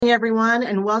everyone,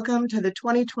 and welcome to the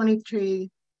 2023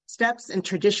 Steps and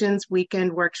Traditions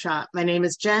Weekend Workshop. My name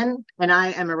is Jen, and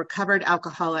I am a recovered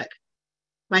alcoholic.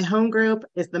 My home group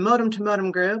is the Modem to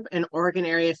Modem group in Oregon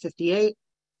Area 58,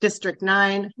 District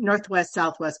 9, Northwest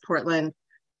Southwest Portland,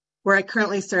 where I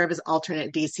currently serve as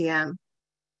alternate DCM.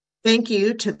 Thank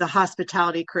you to the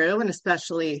hospitality crew, and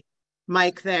especially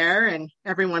Mike there and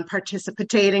everyone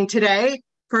participating today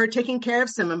for taking care of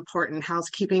some important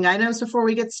housekeeping items before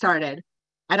we get started.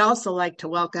 I'd also like to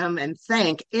welcome and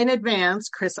thank in advance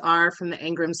Chris R. from the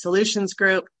Ingram Solutions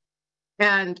Group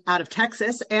and out of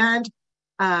Texas, and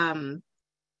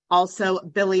also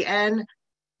Billy N.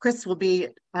 Chris will be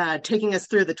taking us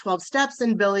through the 12 steps,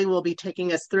 and Billy will be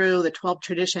taking us through the 12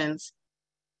 traditions.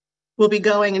 We'll be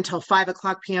going until 5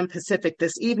 o'clock p.m. Pacific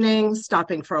this evening,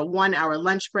 stopping for a 1-hour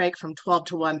lunch break from 12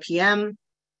 to 1 p.m.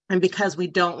 And because we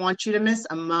don't want you to miss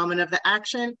a moment of the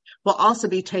action, we'll also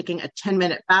be taking a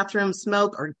 10-minute bathroom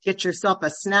smoke or get yourself a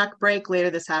snack break later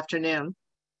this afternoon.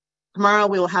 Tomorrow,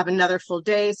 we will have another full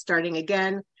day starting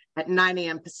again at 9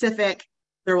 a.m. Pacific.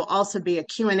 There will also be a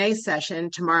Q&A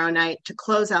session tomorrow night to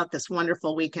close out this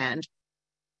wonderful weekend.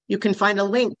 You can find a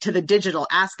link to the digital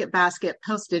Ask It basket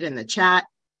posted in the chat.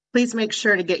 Please make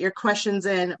sure to get your questions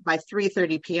in by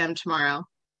 3:30 p.m. tomorrow.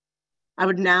 I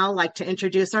would now like to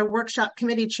introduce our workshop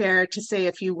committee chair to say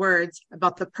a few words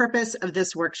about the purpose of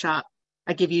this workshop.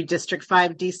 I give you District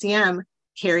 5 DCM,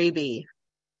 Carrie B.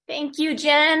 Thank you,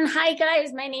 Jen. Hi,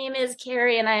 guys. My name is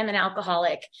Carrie, and I am an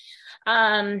alcoholic.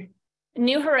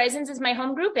 New Horizons is my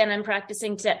home group, and I'm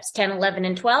practicing steps 10, 11,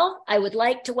 and 12. I would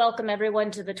like to welcome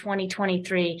everyone to the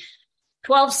 2023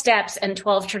 12 Steps and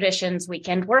 12 Traditions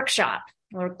Weekend Workshop.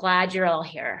 We're glad you're all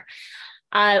here.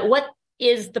 What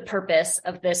is the purpose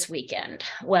of this weekend?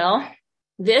 Well,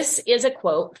 this is a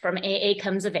quote from AA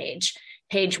Comes of Age,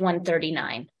 page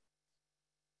 139.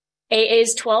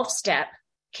 AA's 12th step,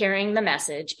 carrying the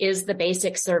message, is the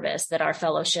basic service that our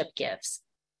fellowship gives.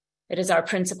 It is our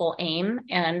principal aim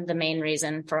and the main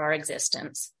reason for our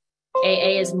existence.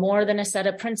 AA is more than a set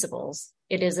of principles.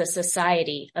 It is a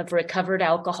society of recovered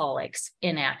alcoholics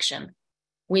in action.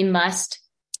 We must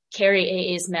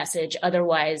carry AA's message,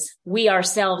 otherwise we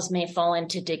ourselves may fall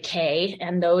into decay,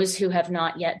 and those who have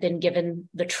not yet been given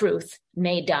the truth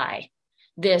may die.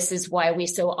 This is why we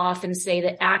so often say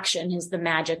that action is the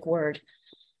magic word.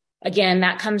 Again,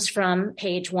 that comes from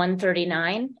page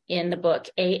 139 in the book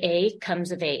AA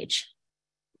Comes of Age.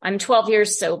 I'm 12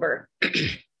 years sober.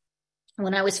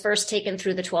 When I was first taken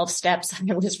through the 12 steps,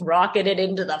 I was rocketed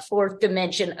into the fourth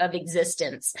dimension of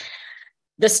existence.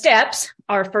 The steps,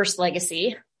 our first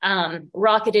legacy,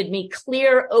 rocketed me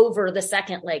clear over the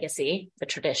second legacy, the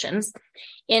traditions,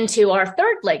 into our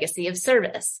third legacy of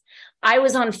service. I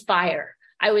was on fire.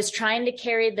 I was trying to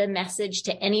carry the message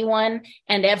to anyone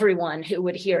and everyone who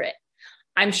would hear it.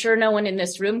 I'm sure no one in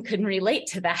this room could relate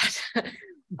to that.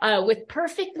 With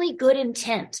perfectly good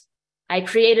intent, I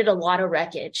created a lot of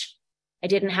wreckage. I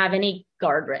didn't have any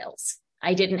guardrails.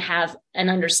 I didn't have an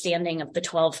understanding of the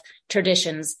 12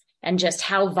 traditions and just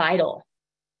how vital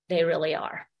they really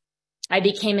are. I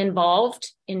became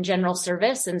involved in general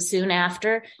service, and soon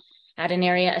after, at an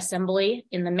area assembly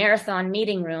in the marathon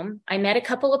meeting room, I met a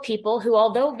couple of people who,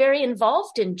 although very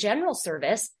involved in general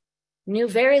service, knew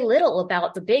very little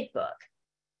about the big book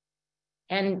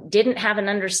and didn't have an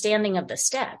understanding of the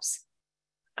steps.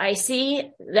 I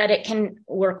see that it can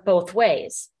work both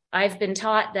ways. I've been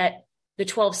taught that the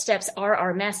 12 steps are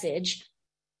our message.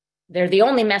 They're the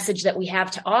only message that we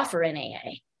have to offer in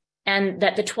AA. And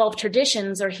that the 12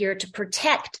 traditions are here to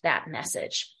protect that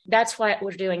message. That's what we're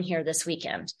doing here this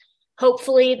weekend.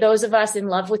 Hopefully, those of us in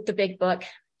love with the big book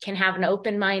can have an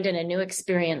open mind and a new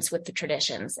experience with the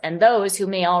traditions. And those who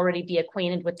may already be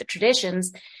acquainted with the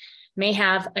traditions may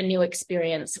have a new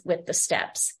experience with the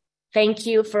steps. Thank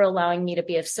you for allowing me to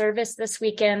be of service this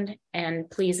weekend, and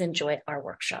please enjoy our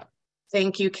workshop.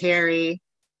 Thank you, Carrie.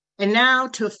 And now,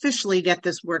 to officially get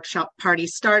this workshop party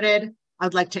started,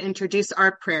 I'd like to introduce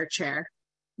our prayer chair,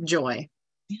 Joy.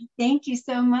 Thank you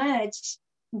so much,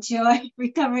 Joy,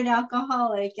 recovered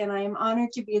alcoholic, and I am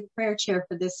honored to be the prayer chair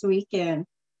for this weekend.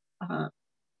 I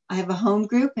have a home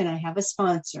group and I have a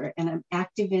sponsor, and I'm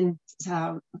active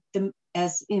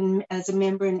as a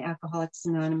member in Alcoholics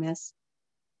Anonymous.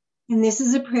 And this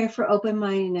is a prayer for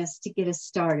open-mindedness to get us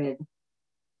started.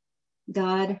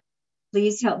 God,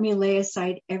 please help me lay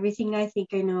aside everything I think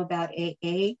I know about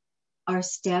AA, our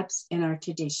steps, and our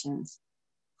traditions.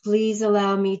 Please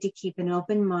allow me to keep an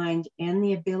open mind and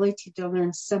the ability to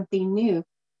learn something new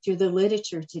through the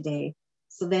literature today,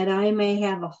 so that I may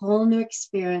have a whole new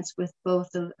experience with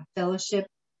both the fellowship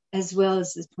as well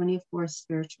as the 24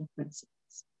 spiritual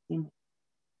principles. Amen.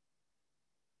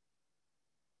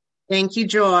 Thank you,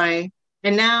 Joy.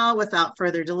 And now, without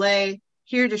further delay,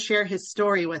 here to share his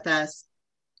story with us,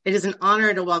 it is an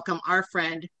honor to welcome our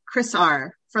friend, Chris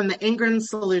R. from the Ingram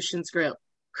Solutions Group.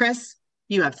 Chris,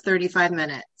 you have 35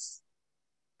 minutes.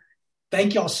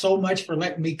 Thank y'all so much for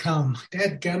letting me come.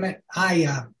 Dadgummit,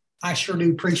 I sure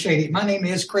do appreciate it. My name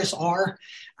is Chris R.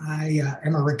 I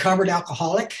am a recovered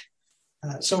alcoholic.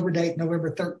 Sober date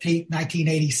November 13th,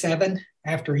 1987,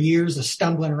 after years of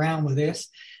stumbling around with this.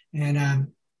 And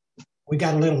we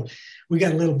got a little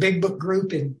big book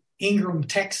group in Ingram,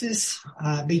 Texas.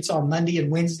 Meets on Monday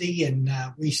and Wednesday, and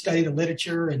we study the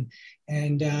literature, and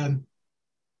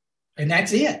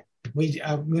that's it. We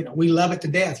love it to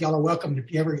death. Y'all are welcome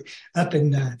if you ever up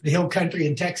in the hill country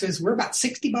in Texas. We're about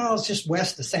 60 miles just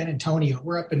west of San Antonio.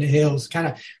 We're up in the hills, kind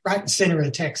of right in the center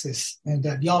of Texas. And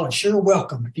y'all are sure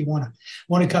welcome if you want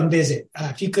to come visit.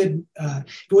 If you could, it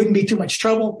wouldn't be too much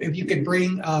trouble if you could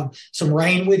bring some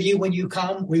rain with you when you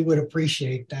come. We would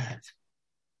appreciate that.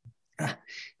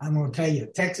 I'm going to tell you,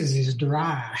 Texas is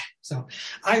dry. So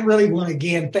I really want to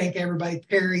again thank everybody,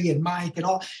 Perry and Mike and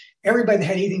everybody that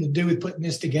had anything to do with putting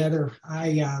this together.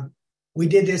 We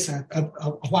did this a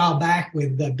while back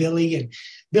with Billy, and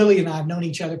Billy and I have known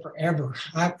each other forever.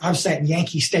 I've sat in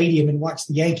Yankee Stadium and watched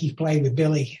the Yankees play with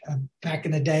Billy back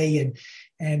in the day,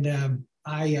 and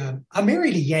I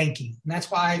married a Yankee, and that's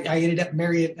why I ended up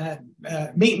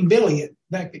meeting Billy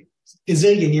back a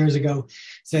gazillion years ago,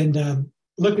 and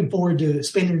looking forward to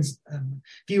spending a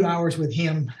few hours with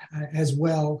him as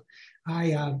well.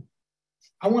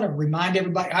 I want to remind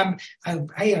everybody, I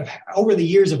have, over the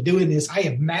years of doing this, I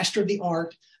have mastered the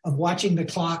art of watching the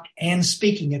clock and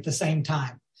speaking at the same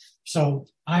time. So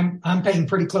I'm paying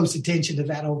pretty close attention to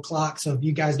that old clock. So if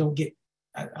you guys don't get,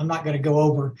 I'm not going to go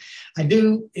over.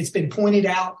 It's been pointed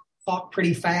out, talk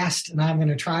pretty fast, and I'm going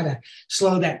to try to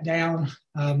slow that down.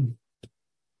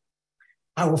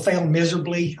 I will fail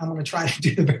miserably. I'm going to try to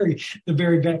do the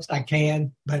very best I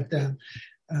can, but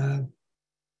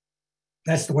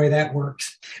that's the way that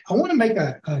works. I want to make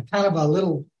a kind of a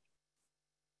little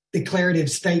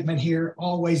declarative statement here.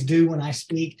 Always do when I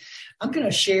speak. I'm going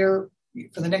to share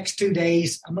for the next 2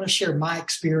 days. I'm going to share my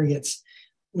experience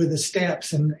with the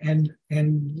steps, and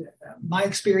my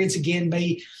experience again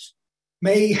may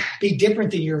be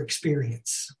different than your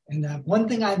experience. And one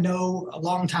thing I know a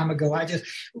long time ago,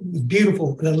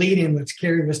 beautiful, the lead-in which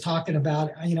Carrie was talking about,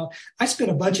 I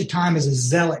spent a bunch of time as a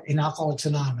zealot in Alcoholics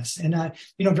Anonymous, and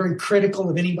very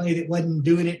critical of anybody that wasn't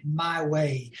doing it my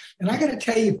way. And I got to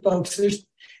tell you, folks,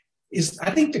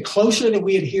 I think the closer that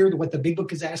we adhere to what the Big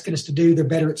Book is asking us to do, the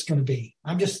better it's going to be.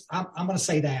 I'm going to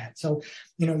say that. So,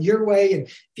 your way, and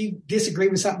if you disagree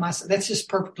with something that's just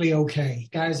perfectly okay,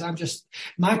 guys.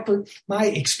 My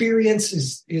experience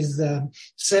is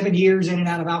 7 years in and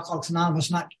out of Alcoholics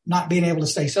Anonymous, not being able to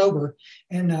stay sober.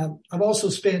 And I've also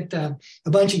spent a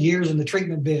bunch of years in the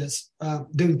treatment biz,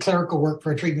 doing clerical work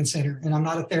for a treatment center. And I'm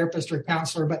not a therapist or a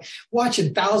counselor, but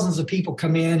watching thousands of people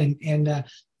come in and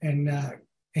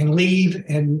leave,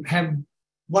 and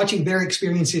watching their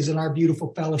experiences in our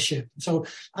beautiful fellowship. So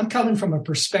I'm coming from a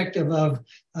perspective of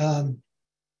that.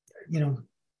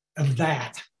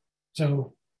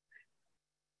 So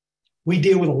we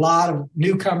deal with a lot of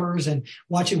newcomers and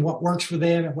watching what works for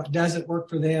them and what doesn't work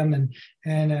for them,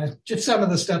 and just some of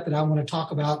the stuff that I want to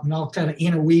talk about, and I'll kind of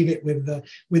interweave it with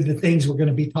the things we're going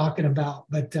to be talking about.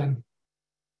 But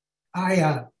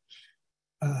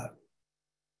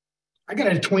I got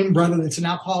a twin brother that's an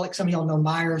alcoholic. Some of y'all know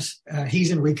Myers.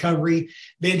 He's in recovery,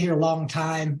 been here a long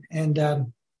time.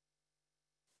 And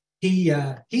he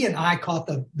and I caught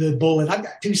the bullet. I've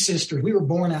got two sisters. We were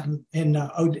born out in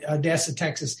Odessa,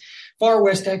 Texas, far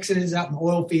west Texas, out in the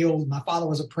oil field. My father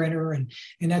was a printer. And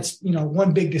that's,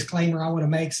 one big disclaimer I want to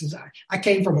make is I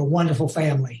came from a wonderful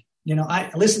family. I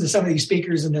listened to some of these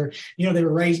speakers, and they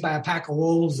were raised by a pack of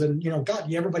wolves, and, God,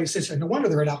 everybody sits there. No wonder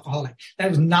they're an alcoholic. That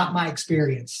was not my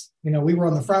experience. We were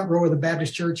on the front row of the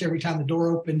Baptist church every time the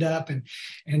door opened up,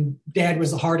 and Dad was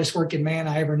the hardest working man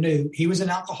I ever knew. He was an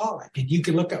alcoholic, and you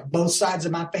can look at both sides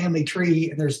of my family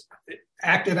tree, and there's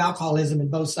active alcoholism in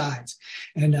both sides.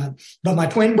 And, but my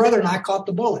twin brother and I caught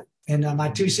the bullet. And my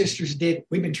two sisters did.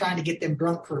 We've been trying to get them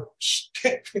drunk for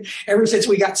ever since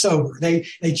we got sober. They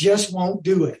just won't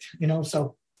do it,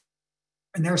 so,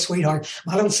 and they're a sweetheart.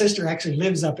 My little sister actually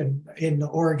lives up in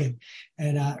Oregon,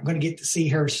 and I'm going to get to see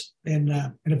her in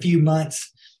a few months.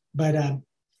 But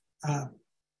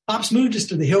Pops moved us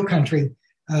to the hill country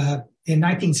in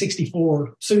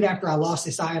 1964, soon after I lost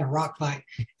this eye in a rock fight.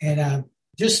 And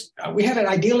we had an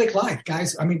idyllic life,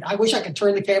 guys. I mean, I wish I could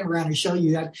turn the camera around and show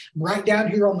you that. I'm right down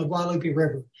here on the Guadalupe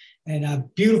River. and a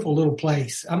beautiful little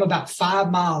place. I'm about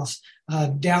 5 miles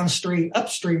upstream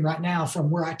right now from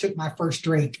where I took my first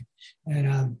drink,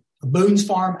 and Boone's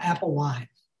Farm apple wine.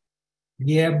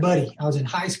 Yeah, buddy. I was in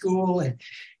high school, and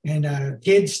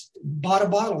kids bought a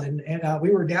bottle, and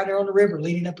we were down there on the river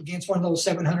leaning up against one of those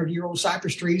 700-year-old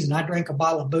cypress trees, and I drank a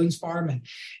bottle of Boone's Farm. And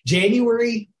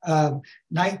January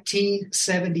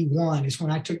 1971 is when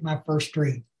I took my first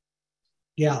drink.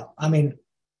 Yeah, I mean,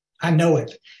 I know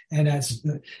it. And that's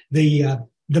the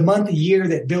month of year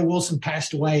that Bill Wilson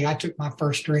passed away, I took my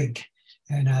first drink.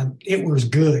 And it was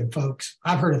good, folks.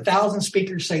 I've heard 1,000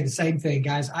 speakers say the same thing,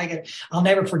 guys. I'll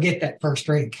never forget that first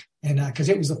drink. And because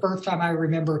it was the first time I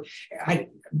remember,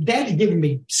 Dad had given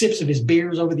me sips of his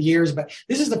beers over the years, but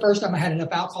this is the first time I had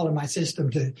enough alcohol in my system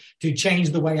to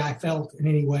change the way I felt in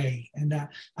any way. And I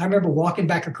remember walking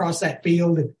back across that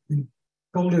field and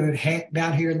colder than heck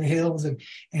down here in the hills,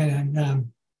 and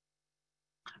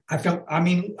I felt, I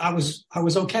mean, I was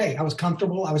okay. I was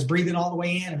comfortable. I was breathing all the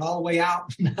way in and all the way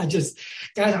out. Guys,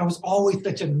 I was always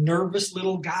such a nervous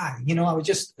little guy. You know, it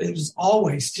was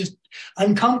always just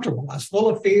uncomfortable. I was full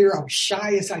of fear. I was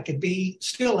shy as I could be.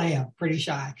 Still am pretty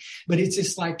shy, but it's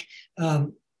just like,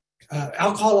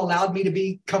 alcohol allowed me to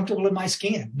be comfortable in my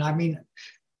skin. And I mean,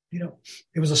 you know,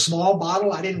 it was a small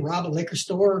bottle. I didn't rob a liquor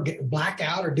store or get black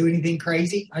out or do anything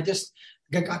crazy. I just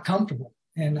got comfortable.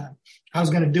 And I was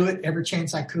going to do it every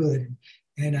chance I could.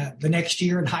 And the next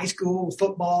year in high school,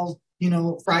 football, you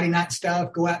know, Friday night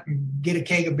stuff, go out and get a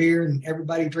keg of beer and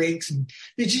everybody drinks. And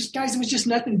it's just, guys, it was just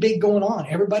nothing big going on.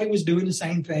 Everybody was doing the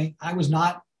same thing. I was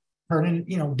not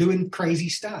doing crazy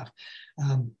stuff.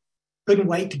 Couldn't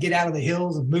wait to get out of the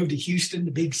hills and move to Houston,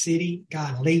 the big city.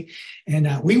 Golly.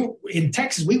 And we were in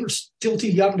Texas. We were still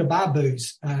too young to buy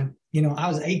booze. I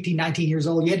was 18, 19 years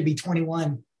old. You had to be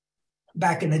 21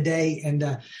 back in the day.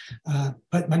 And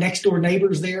but my next door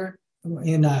neighbors there,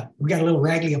 and we got a little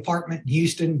raggedy apartment in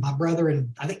Houston, my brother and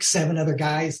I think 7 other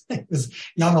guys.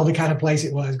 Y'all know the kind of place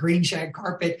it was. Green shag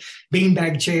carpet,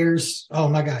 beanbag chairs. Oh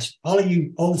my gosh. All of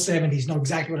you old 70s know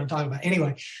exactly what I'm talking about.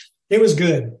 Anyway, it was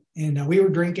good. And we were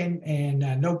drinking and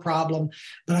no problem.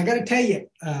 But I got to tell you,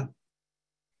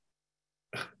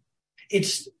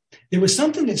 there was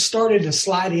something that started to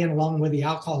slide in along with the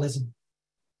alcoholism,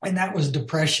 and that was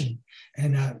depression.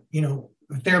 And,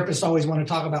 therapists always want to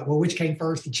talk about, well, which came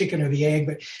first, the chicken or the egg?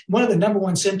 But one of the number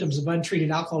one symptoms of untreated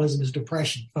alcoholism is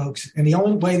depression, folks. And the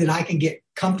only way that I can get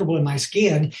comfortable in my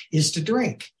skin is to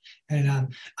drink.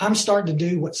 And I'm starting to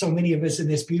do what so many of us in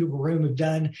this beautiful room have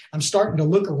done. I'm starting to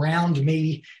look around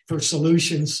me for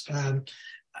solutions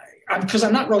because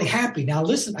I'm not really happy. Now,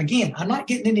 listen, again, I'm not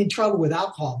getting in trouble with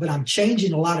alcohol, but I'm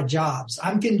changing a lot of jobs.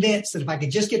 I'm convinced that if I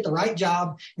could just get the right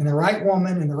job and the right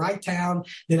woman in the right town,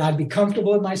 then I'd be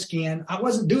comfortable in my skin. I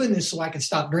wasn't doing this so I could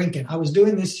stop drinking. I was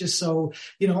doing this just so,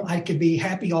 I could be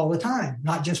happy all the time,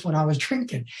 not just when I was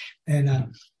drinking.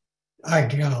 And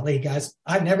golly, guys,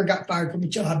 I never got fired from a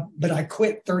job, but I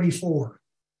quit 34.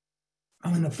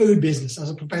 I'm in the food business. I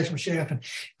was a professional chef. And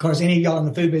of course, any of y'all in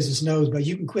the food business knows, but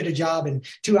you can quit a job and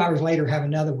 2 hours later have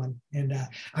another one. And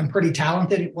I'm pretty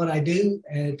talented at what I do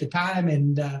at the time.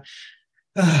 And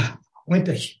went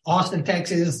to Austin,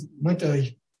 Texas, went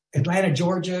to Atlanta,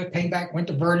 Georgia, came back, went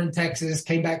to Vernon, Texas,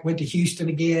 came back, went to Houston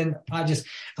again. I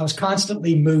was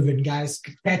constantly moving, guys,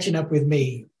 catching up with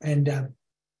me. And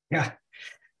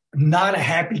not a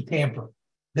happy camper.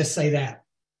 Let's say that.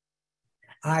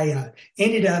 I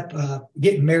ended up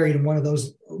getting married in one of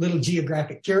those little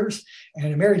geographic cures, and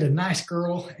I married a nice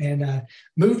girl and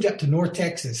moved up to North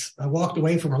Texas. I walked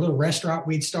away from a little restaurant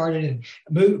we'd started and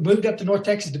moved up to North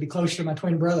Texas to be closer to my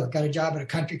twin brother. Got a job at a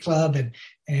country club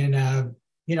and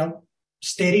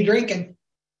steady drinking,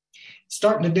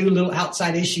 starting to do little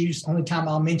outside issues. Only time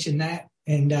I'll mention that.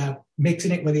 And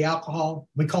mixing it with the alcohol.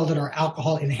 We called it our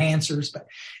alcohol enhancers. But,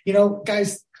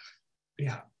 guys,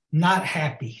 not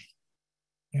happy.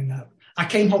 And I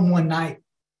came home one night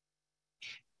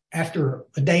after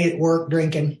a day at work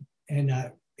drinking, and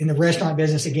in the restaurant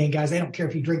business, again, guys, they don't care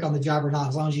if you drink on the job or not.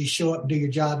 As long as you show up and do your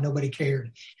job, nobody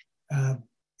cared. I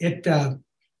don't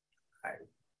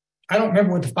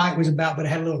remember what the fight was about, but I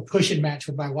had a little pushing match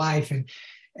with my wife,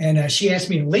 and she asked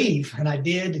me to leave, and I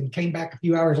did, and came back a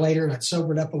few hours later, and I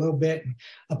sobered up a little bit and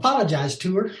apologized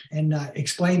to her and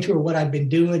explained to her what I'd been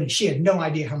doing, and she had no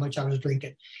idea how much I was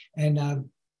drinking.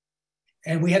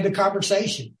 And we had the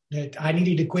conversation that I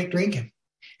needed to quit drinking.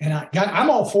 And I'm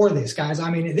all for this, guys.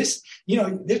 I mean,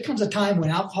 there comes a time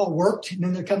when alcohol worked, and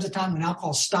then there comes a time when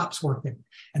alcohol stops working.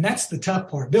 And that's the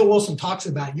tough part. Bill Wilson talks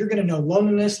about, you're going to know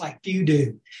loneliness like few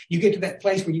do. You get to that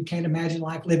place where you can't imagine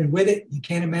life living with it. You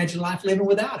can't imagine life living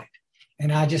without it.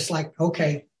 And I just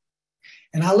okay.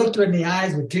 And I looked her in the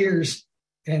eyes with tears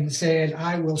and said,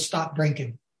 I will stop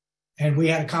drinking. And we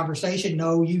had a conversation.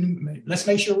 No, let's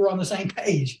make sure we're on the same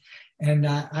page. And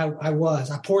I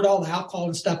poured all the alcohol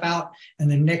and stuff out. And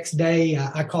the next day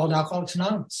I called Alcoholics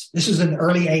Anonymous. This was in the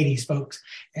early 80s, folks.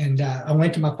 And I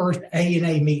went to my first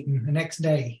A&A meeting the next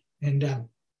day. And a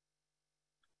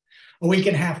week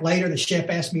and a half later, the chef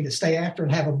asked me to stay after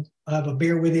and have a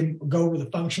beer with him, go over the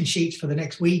function sheets for the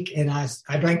next week. And I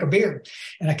drank a beer.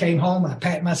 And I came home. I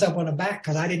patted myself on the back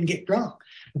because I didn't get drunk.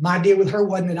 But my deal with her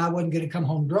wasn't that I wasn't going to come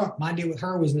home drunk. My deal with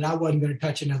her was that I wasn't going to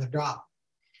touch another drop.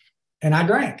 And I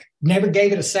drank, never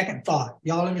gave it a second thought.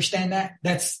 Y'all understand that?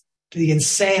 That's the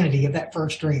insanity of that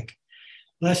first drink.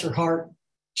 Bless her heart.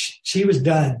 She was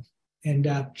done. And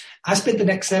I spent the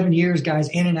next 7 years, guys,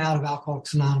 in and out of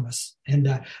Alcoholics Anonymous. And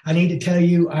I need to tell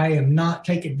you, I am not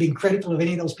being critical of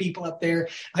any of those people up there.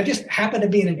 I just happened to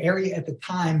be in an area at the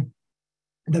time,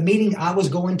 the meeting I was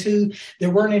going to,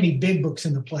 there weren't any big books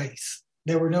in the place.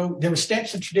 There were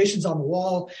steps and traditions on the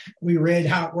wall. We read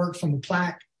how it worked from the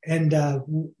plaque. And I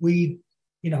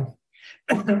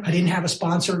didn't have a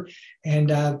sponsor,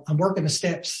 and I'm working the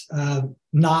steps, because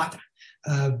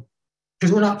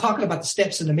we're not talking about the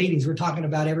steps in the meetings. We're talking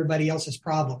about everybody else's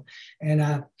problem.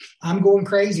 And I'm going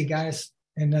crazy, guys.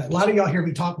 And a lot of y'all hear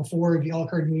me talk before. If y'all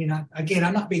heard me, and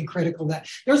I'm not being critical of that.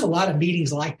 There's a lot of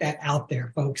meetings like that out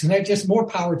there, folks, and they're just more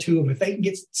power to them. If they can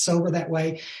get sober that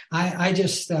way,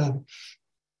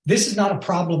 this is not a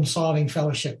problem-solving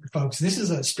fellowship, folks. This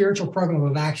is a spiritual program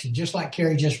of action, just like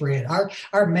Carrie just read.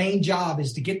 Our main job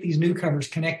is to get these newcomers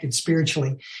connected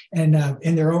spiritually and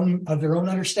in their own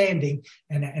understanding,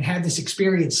 and have this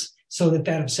experience so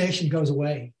that obsession goes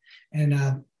away.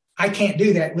 And I can't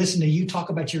do that. Listen to you talk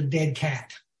about your dead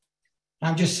cat.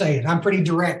 I'm just saying. I'm pretty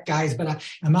direct, guys, but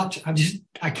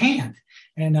I can't,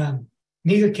 and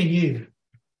neither can you.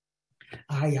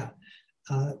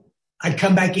 I'd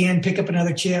come back in, pick up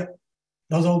another chip.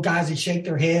 Those old guys would shake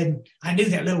their head. I knew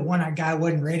that little one-eyed guy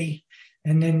wasn't ready.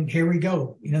 And then here we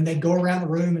go. They'd go around the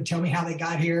room and tell me how they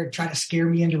got here and try to scare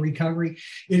me into recovery.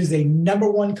 It is the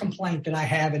number one complaint that I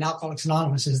have in Alcoholics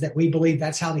Anonymous, is that we believe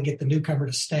that's how they get the newcomer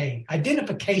to stay.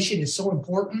 Identification is so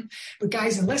important. But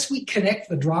guys, unless we connect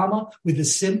the drama with the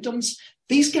symptoms,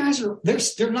 these guys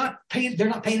they're not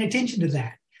paying attention to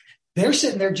that. They're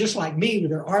sitting there just like me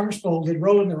with their arms folded,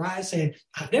 rolling their eyes, saying,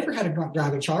 I've never had a drunk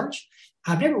driver charge.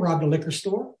 I've never robbed a liquor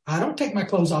store. I don't take my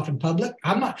clothes off in public.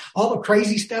 I'm not, all the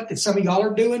crazy stuff that some of y'all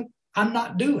are doing, I'm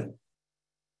not doing.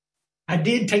 I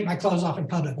did take my clothes off in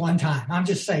public one time. I'm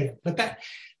just saying. But that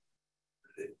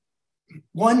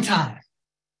one time,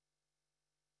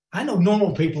 I know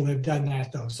normal people have done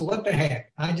that though. So what the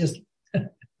heck?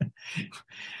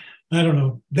 I don't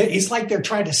know. It's like they're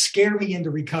trying to scare me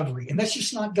into recovery, and that's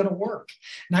just not going to work.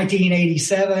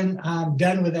 1987, I'm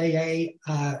done with AA.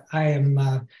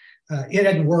 It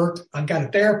doesn't work. I've got a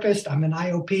therapist. I'm an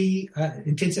IOP,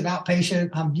 intensive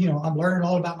outpatient. I'm learning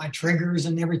all about my triggers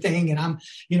and everything. And I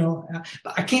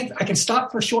can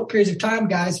stop for short periods of time,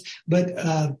 guys, but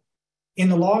in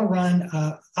the long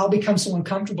run, I'll become so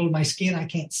uncomfortable in my skin, I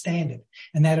can't stand it.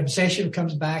 And that obsession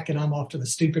comes back, and I'm off to the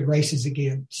stupid races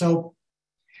again. So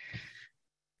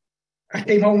I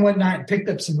came home one night and picked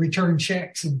up some return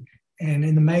checks and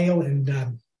in the mail,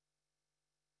 and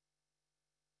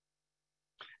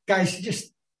guys,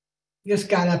 just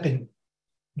got up and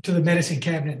to the medicine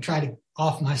cabinet and tried to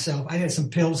off myself. I had some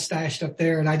pills stashed up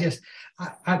there, and I'm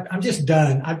just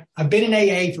done. I've been in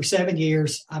AA for 7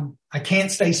 years. I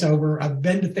can't stay sober. I've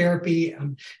been to therapy.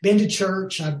 I've been to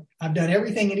church. I've done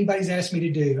everything anybody's asked me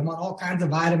to do. I'm on all kinds of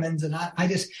vitamins, and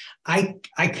I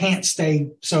can't stay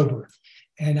sober.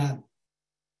 And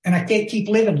I can't keep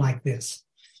living like this.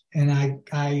 And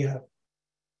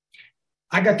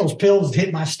I got those pills that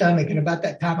hit my stomach. And about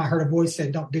that time, I heard a voice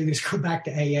said, don't do this, go back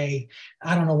to AA.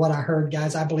 I don't know what I heard,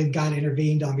 guys. I believe God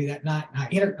intervened on me that night.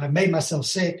 And I made myself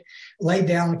sick, laid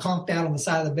down and conked out on the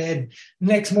side of the bed. The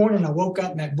next morning, I woke up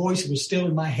and that voice was still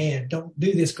in my head. Don't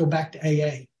do this, go back to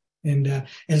AA. And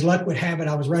as luck would have it,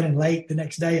 I was running late the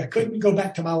next day. I couldn't go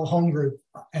back to my old home group.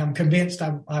 I'm convinced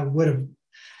I would have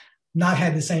not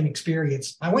had the same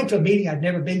experience. I went to a meeting I'd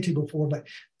never been to before, but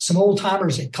some old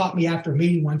timers had caught me after a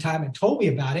meeting one time and told me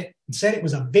about it and said it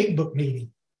was a big book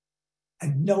meeting. I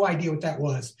had no idea what that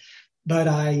was, but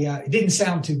it didn't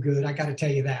sound too good. I got to tell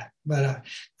you that, but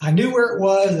I knew where it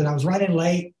was, and I was running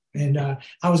late, and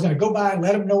I was going to go by and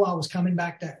let them know I was coming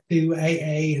back to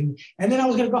AA, and then I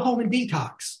was going to go home and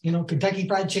detox, Kentucky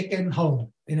Fried Chicken,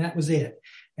 home. And that was it.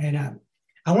 And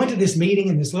I went to this meeting,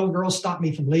 and this little girl stopped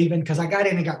me from leaving because I got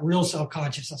in and got real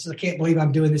self-conscious. I said, I can't believe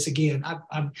I'm doing this again.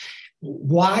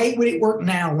 Why would it work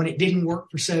now when it didn't work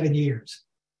for 7 years?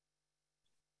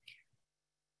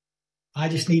 I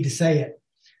just need to say it.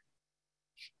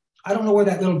 I don't know where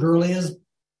that little girl is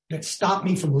that stopped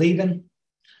me from leaving.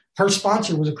 Her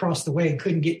sponsor was across the way and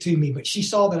couldn't get to me, but she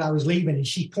saw that I was leaving and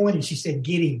she pointed, she said,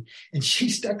 get him. And she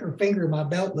stuck her finger in my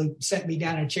belt loop, set me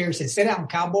down in a chair, and said, sit down,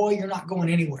 cowboy, you're not going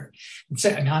anywhere.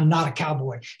 And I'm not a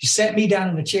cowboy. She sat me down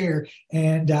in a chair,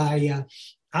 and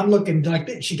I'm looking like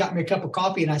this. She got me a cup of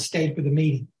coffee and I stayed for the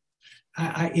meeting.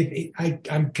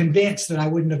 I'm convinced that I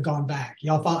wouldn't have gone back.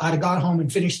 Y'all thought I'd have gone home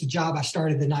and finished the job I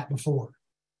started the night before.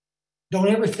 Don't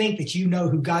ever think that you know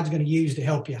who God's going to use to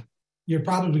help you. You're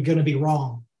probably going to be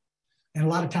wrong. And a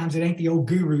lot of times it ain't the old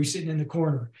guru sitting in the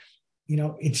corner. You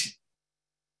know, it's,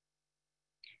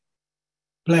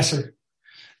 bless her.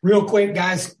 Real quick,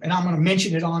 guys, and I'm going to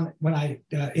mention it on when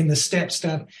in the step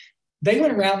stuff. They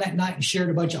went around that night and shared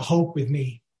a bunch of hope with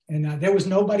me. And there was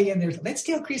nobody in there. Let's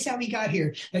tell Chris how we got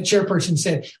here. That chairperson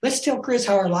said, let's tell Chris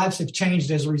how our lives have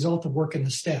changed as a result of working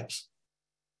the steps.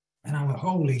 And I went,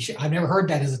 holy shit, I've never heard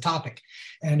that as a topic.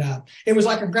 And it was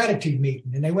like a gratitude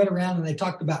meeting. And they went around and they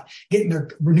talked about getting their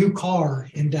new car.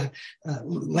 And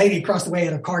lady across the way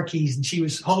had her car keys and she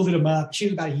was holding them up. She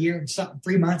was about a year and something,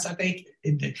 3 months, I think.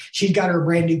 And she'd got her a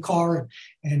brand new car.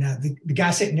 And the guy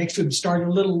sitting next to him started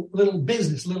a little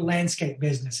business, little landscape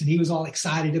business. And he was all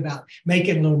excited about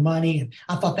making a little money. And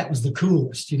I thought that was the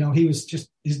coolest. You know, he was just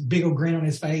this big old grin on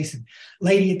his face. And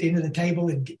lady at the end of the table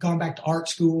had gone back to art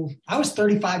school. I was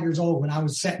 35 years old when I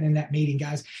was sitting in that meeting,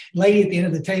 guys. Lady at the end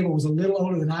of the table was a little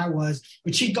older than I was,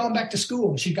 but she'd gone back to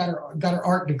school. She got her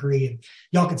art degree. And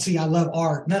y'all can see I love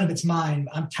art. None of it's mine.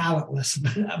 I'm talentless,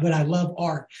 but I love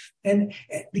art. And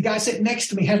the guy sitting next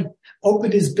to me had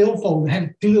opened his billfold and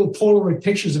had 2 little Polaroid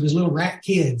pictures of his little rat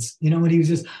kids, you know, and he was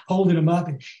just holding them up.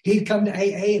 And he'd come to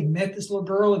AA and met this little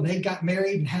girl, and they got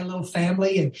married and had a little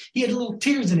family. And he had little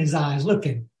tears in his eyes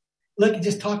looking,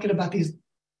 just talking about these.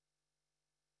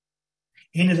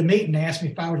 End of the meeting, they asked me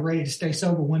if I was ready to stay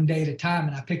sober one day at a time,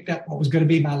 and I picked up what was going to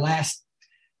be my last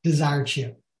desired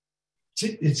chip.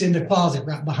 It's in the closet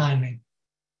right behind me.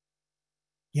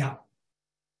 Yeah.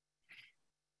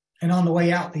 And on the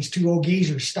way out, these 2 old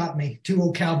geezers stopped me, 2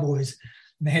 old cowboys,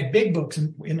 and they had big books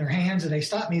in their hands. And they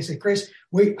stopped me and said, Chris,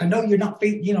 I know you're not,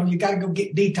 you know, you got to go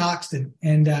get detoxed.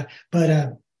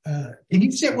 But can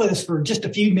you sit with us for just a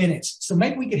few minutes? So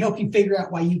maybe we could help you figure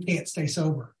out why you can't stay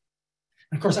sober.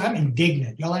 And of course, I'm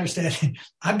indignant. Y'all understand?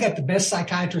 I've got the best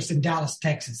psychiatrist in Dallas,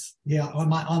 Texas. Yeah. On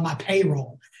my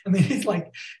payroll. I mean, it's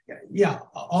like, yeah,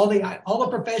 all the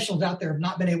professionals out there have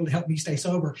not been able to help me stay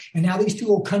sober. And now these 2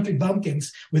 old country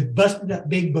bumpkins with busted up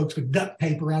big books with duct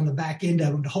tape around the back end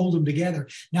of them to hold them together.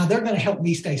 Now they're going to help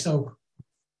me stay sober.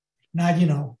 Now, you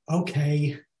know,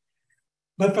 okay.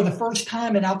 But for the first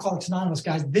time in Alcoholics Anonymous,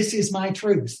 guys, this is my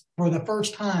truth. For the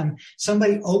first time,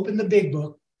 somebody opened the big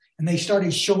book and they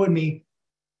started showing me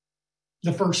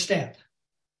the first step.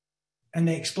 And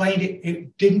they explained it.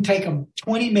 It didn't take them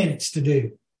 20 minutes to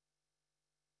do.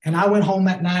 And I went home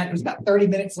that night. It was about 30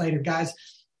 minutes later, guys.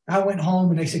 I went home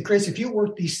and they said, Chris, if you'll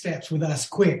work these steps with us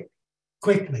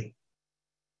quickly,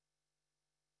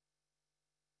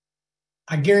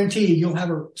 I guarantee you'll have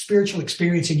a spiritual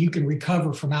experience and you can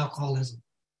recover from alcoholism.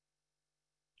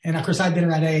 And of course, I've been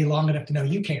around AA long enough to know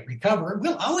you can't recover.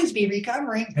 We'll always be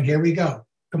recovering. And here we go.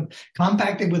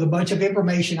 Compacted with a bunch of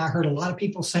information I heard a lot of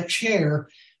people share,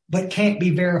 but can't be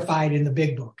verified in the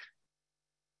big book.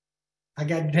 I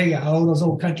got to tell you, all those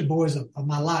old country boys of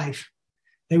my life,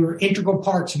 they were integral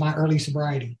parts of my early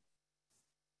sobriety.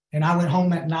 And I went home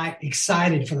that night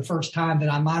excited for the first time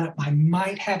that I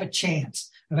might have a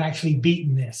chance of actually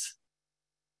beating this.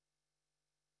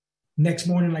 Next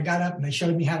morning, I got up and they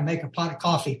showed me how to make a pot of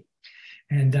coffee.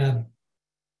 And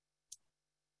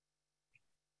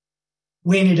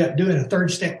we ended up doing a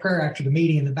 3rd step prayer after the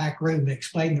meeting in the back room. They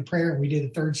explained the prayer and we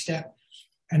did the 3rd step.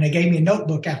 And they gave me a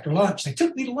notebook after lunch. They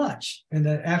took me to lunch. And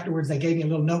afterwards, they gave me a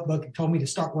little notebook and told me to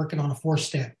start working on a 4th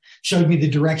step, showed me the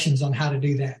directions on how to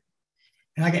do that.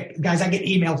 And I get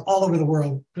emails all over the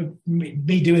world,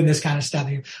 me doing this kind of stuff.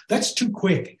 That's too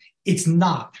quick. It's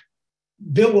not.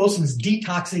 Bill Wilson's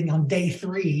detoxing on day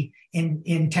 3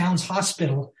 in Towns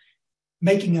Hospital,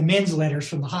 making amends letters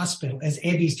from the hospital as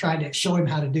Ebby's tried to show him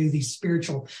how to do these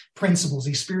spiritual principles,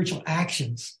 these spiritual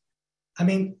actions. I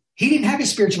mean, he didn't have his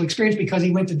spiritual experience because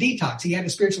he went to detox. He had a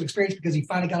spiritual experience because he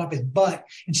finally got off his butt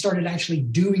and started actually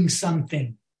doing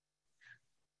something.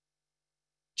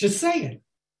 Just saying.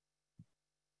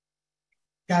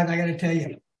 Guys, I got to tell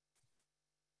you,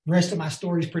 the rest of my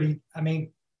story is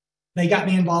they got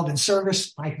me involved in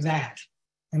service like that.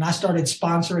 And I started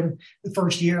sponsoring the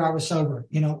first year I was sober.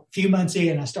 A few months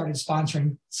in, I started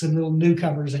sponsoring some little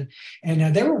newcomers, and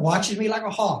they were watching me like a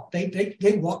hawk.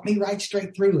 They walked me right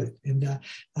straight through it, and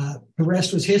the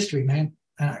rest was history, man.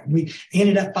 We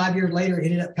ended up 5 years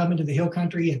later, coming to the Hill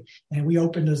Country, and we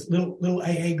opened this little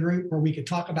AA group where we could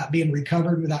talk about being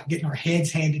recovered without getting our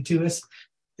heads handed to us.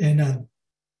 And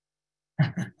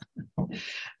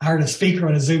I heard a speaker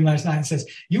on a Zoom last night and says,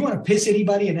 "You want to piss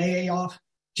anybody in AA off?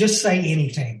 Just say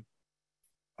anything."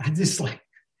 I just like,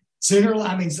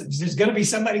 there's going to be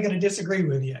somebody going to disagree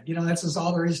with you. That's just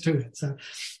all there is to it. So,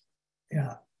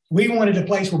 yeah, we wanted a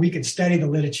place where we could study the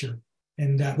literature.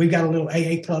 And we've got a little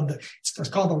AA club it's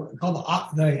called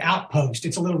the Outpost.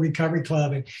 It's a little recovery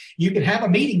club, and you can have a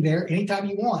meeting there anytime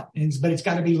you want, but it's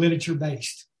got to be literature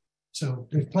based. So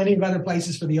there's plenty of other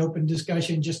places for the open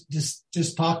discussion,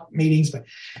 just talk meetings. But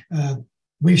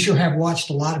we sure have watched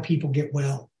a lot of people get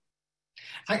well.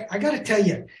 I got to tell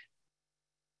you,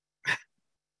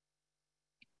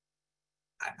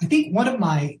 I think one of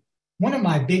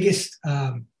my biggest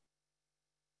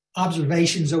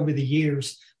observations over the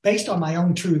years, based on my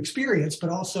own true experience, but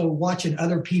also watching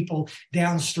other people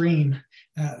downstream,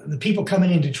 the people coming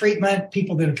into treatment,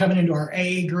 people that are coming into our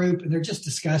AA group, and they're just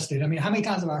disgusted. I mean, how many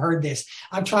times have I heard this?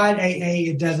 I've tried AA,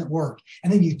 it doesn't work.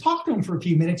 And then you talk to them for a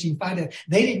few minutes, and you find out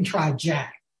they didn't try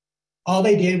jack. All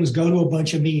they did was go to a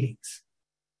bunch of meetings.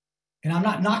 And I'm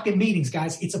not knocking meetings,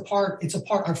 guys. It's a part,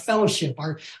 our fellowship,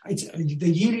 it's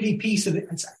the unity piece of it.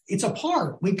 It's a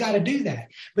part. We've got to do that.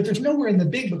 But there's nowhere in the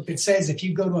big book that says if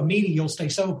you go to a meeting, you'll stay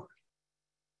sober.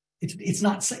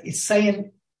 It's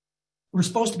saying we're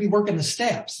supposed to be working the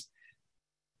steps.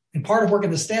 And part of working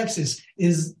the steps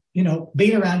is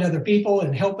being around other people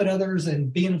and helping others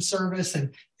and being of service.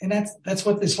 And that's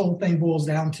what this whole thing boils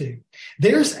down to.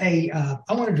 There's I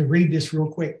wanted to read this real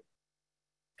quick.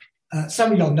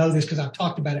 Some of y'all know this because I've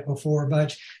talked about it before,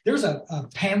 but there's a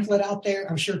pamphlet out there.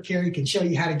 I'm sure Carrie can show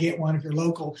you how to get one if you're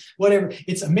local, whatever.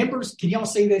 It's a members. Can y'all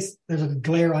see this? There's a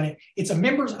glare on it. It's a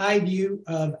member's eye view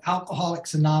of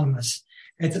Alcoholics Anonymous.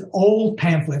 It's an old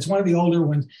pamphlet. It's one of the older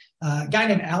ones. A guy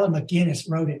named Alan McGinnis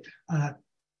wrote it.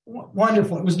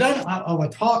 Wonderful. It was done of a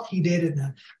talk he did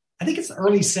in I think it's the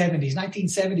early 70s,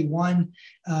 1971.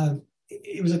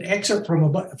 It was an excerpt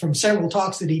from several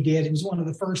talks that he did. It was one of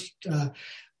the first, and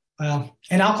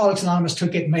Alcoholics Anonymous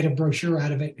took it and made a brochure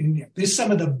out of it. And there's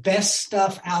some of the best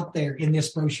stuff out there in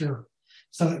this brochure.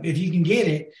 So if you can get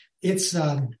it, it's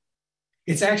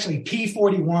actually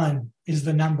P41 is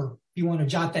the number. You want to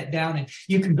jot that down, and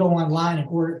you can go online and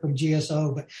order it from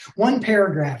GSO. But one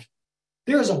paragraph,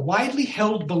 there is a widely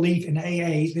held belief in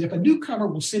AA that if a newcomer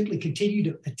will simply continue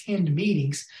to attend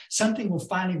meetings, something will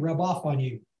finally rub off on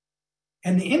you.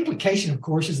 And the implication, of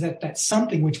course, is that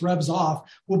something which rubs off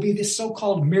will be this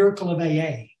so-called miracle of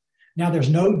AA. Now, there's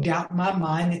no doubt in my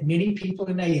mind that many people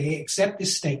in AA accept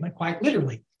this statement quite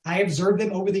literally. I observed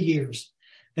them over the years.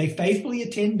 They faithfully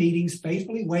attend meetings,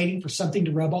 faithfully waiting for something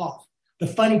to rub off. The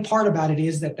funny part about it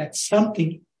is that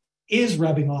something is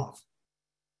rubbing off.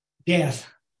 Death.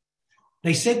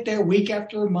 They sit there week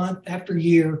after month after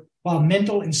year while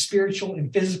mental and spiritual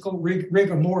and physical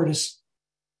rigor mortis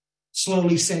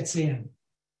slowly sets in.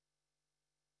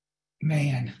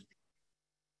 Man.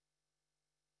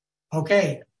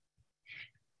 Okay.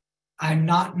 I'm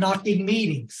not knocking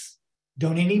meetings.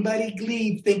 Don't anybody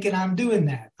leave thinking I'm doing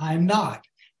that. I'm not.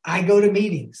 I go to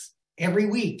meetings every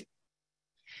week.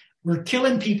 We're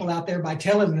killing people out there by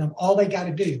telling them all they got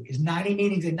to do is 90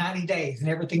 meetings in 90 days and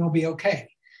everything will be okay.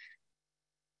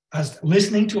 I was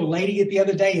listening to a lady the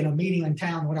other day in a meeting in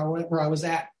town where I was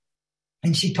at.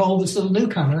 And she told this little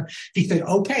newcomer, she said,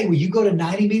 okay, well, you go to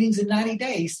 90 meetings in 90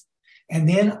 days, and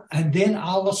then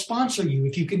I'll sponsor you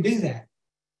if you can do that.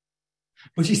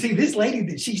 But you see, this lady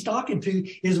that she's talking to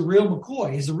is a real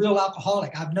McCoy, is a real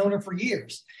alcoholic. I've known her for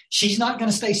years. She's not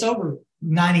going to stay sober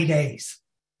 90 days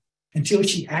until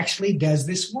she actually does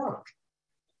this work.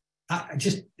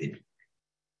 It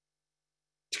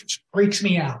freaks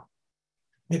me out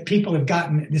that people have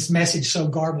gotten this message so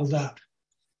garbled up.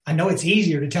 I know it's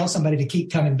easier to tell somebody to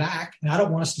keep coming back, and I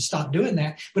don't want us to stop doing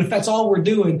that. But if that's all we're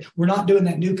doing, we're not doing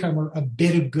that newcomer a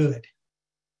bit of good.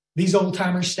 These old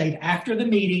timers stayed after the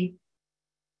meeting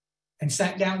and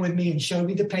sat down with me and showed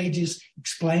me the pages,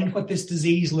 explained what this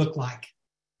disease looked like.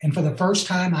 And for the first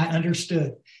time, I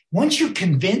understood. Once you're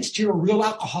convinced you're a real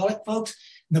alcoholic, folks,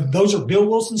 those are Bill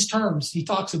Wilson's terms. He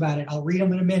talks about it. I'll read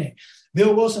them in a minute.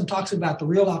 Bill Wilson talks about the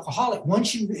real alcoholic.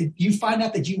 Once you find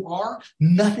out that you are,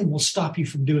 nothing will stop you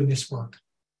from doing this work.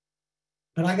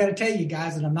 But I got to tell you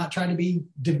guys, and I'm not trying to be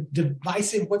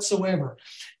divisive whatsoever.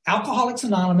 Alcoholics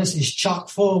Anonymous is chock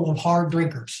full of hard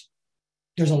drinkers.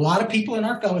 There's a lot of people in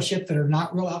our fellowship that are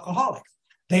not real alcoholics.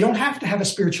 They don't have to have a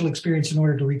spiritual experience in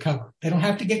order to recover. They don't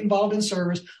have to get involved in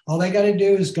service. All they got to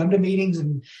do is come to meetings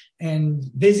and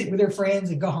visit with their friends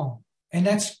and go home. And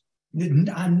that's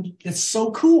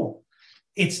so cool.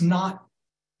 It's not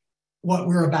what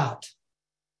we're about.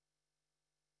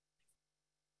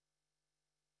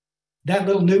 That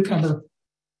little newcomer,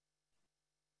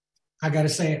 I got to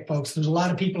say it, folks, there's a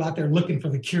lot of people out there looking for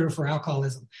the cure for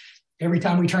alcoholism. Every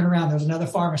time we turn around, there's another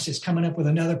pharmacist coming up with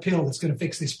another pill that's going to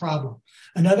fix this problem.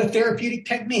 Another therapeutic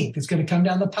technique that's going to come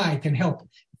down the pike and help.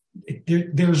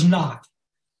 There's not.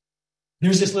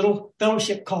 There's this little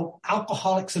fellowship called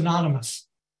Alcoholics Anonymous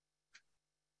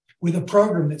with a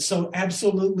program that's so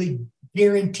absolutely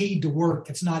guaranteed to work.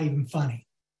 It's not even funny.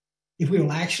 If we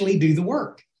will actually do the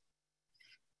work.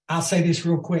 I'll say this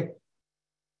real quick.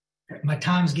 My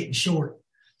time's getting short.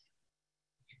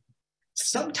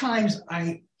 Sometimes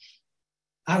I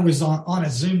was on a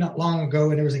Zoom not long ago,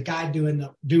 and there was a guy doing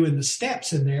the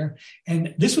steps in there.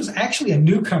 And this was actually a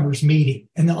newcomers meeting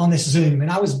on this Zoom.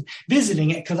 And I was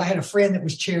visiting it because I had a friend that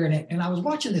was chairing it. And I was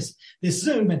watching this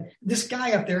Zoom, and this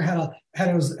guy up there had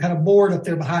a board up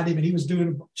there behind him, and he was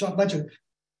doing a bunch of,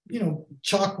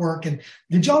 chalk work. And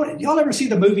did y'all ever see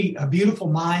the movie A Beautiful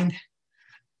Mind?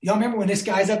 Y'all remember when this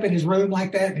guy's up in his room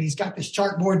like that, and he's got this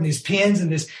chalkboard and his pens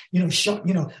and this,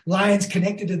 lines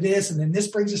connected to this, and then this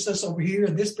brings us this over here,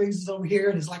 and this brings us over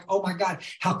here, and it's like, oh my God,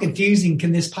 how confusing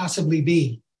can this possibly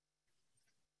be?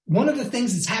 One of the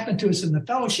things that's happened to us in the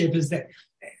fellowship is that,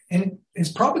 and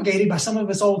it's propagated by some of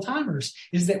us old timers,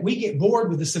 is that we get bored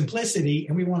with the simplicity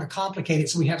and we want to complicate it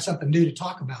so we have something new to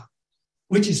talk about.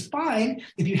 Which is fine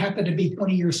if you happen to be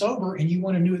 20 years sober and you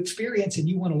want a new experience and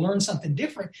you want to learn something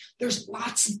different. There's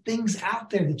lots of things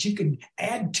out there that you can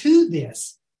add to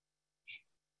this.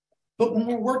 But when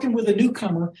we're working with a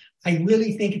newcomer, I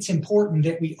really think it's important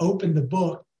that we open the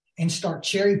book and start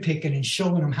cherry picking and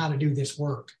showing them how to do this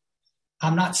work.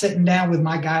 I'm not sitting down with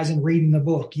my guys and reading the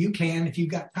book. You can if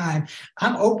you've got time.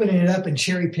 I'm opening it up and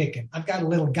cherry picking. I've got a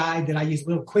little guide that I use, a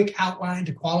little quick outline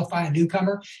to qualify a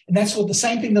newcomer. And that's what the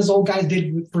same thing those old guys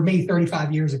did for me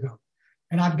 35 years ago.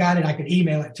 And I've got it. I could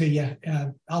email it to you.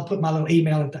 I'll put my little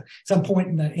email at some point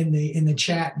in the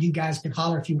chat. You guys can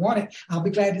holler if you want it. I'll be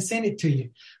glad to send it to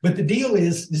you. But the deal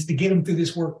is to get them through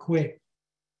this work quick.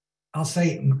 I'll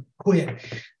say it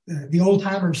quick. The old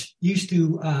timers used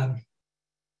to,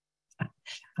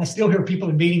 I still hear people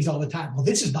in meetings all the time. Well,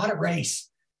 this is not a race.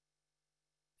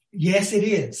 Yes, it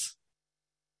is.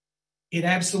 It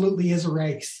absolutely is a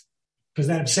race because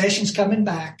that obsession's coming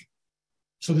back.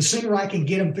 So the sooner I can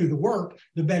get them through the work,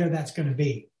 the better that's going to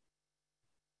be.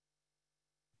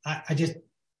 The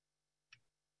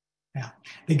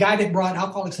guy that brought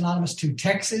Alcoholics Anonymous to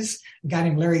Texas, a guy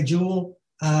named Larry Jewell,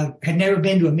 had never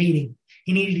been to a meeting.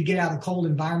 He needed to get out of the cold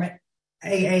environment.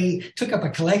 AA took up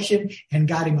a collection and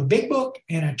got him a big book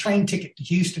and a train ticket to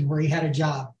Houston where he had a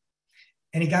job.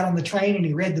 And he got on the train and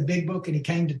he read the big book and he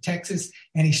came to Texas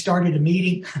and he started a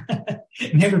meeting.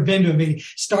 Never been to a meeting.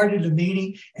 Started a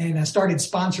meeting and started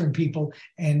sponsoring people.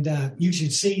 And you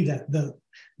should see the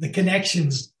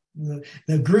connections.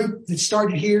 The group that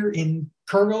started here in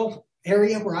Kerrville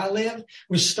area where I live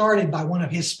was started by one of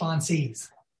his sponsees.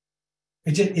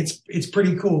 It's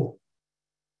pretty cool.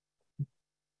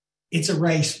 It's a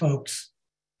race, folks.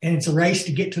 And it's a race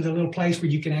to get to the little place where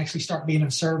you can actually start being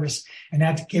of service. And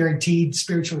that's guaranteed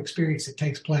spiritual experience that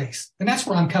takes place. And that's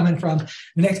where I'm coming from.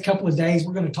 The next couple of days,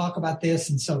 we're going to talk about this.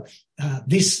 And so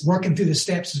this working through the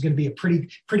steps is going to be a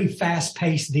pretty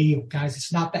fast-paced deal, guys.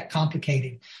 It's not that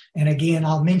complicated. And again,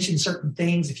 I'll mention certain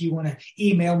things. If you want to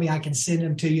email me, I can send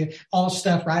them to you. All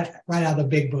stuff right out of the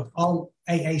big book, all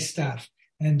AA stuff.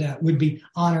 And would be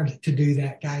honored to do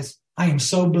that, guys. I am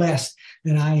so blessed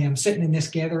that I am sitting in this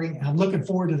gathering. I'm looking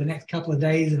forward to the next couple of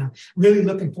days, and I'm really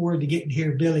looking forward to getting to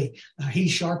hear Billy.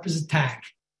 He's sharp as a tack.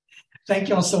 Thank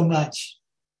y'all so much.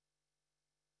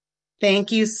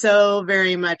 Thank you so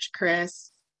very much,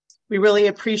 Chris. We really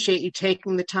appreciate you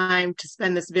taking the time to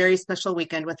spend this very special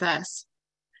weekend with us.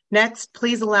 Next,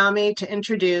 please allow me to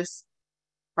introduce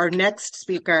our next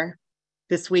speaker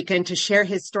this weekend to share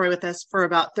his story with us for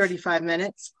about 35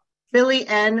 minutes. Billy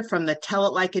N. from the Tell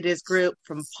It Like It Is group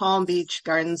from Palm Beach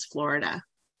Gardens, Florida.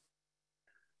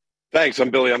 Thanks. I'm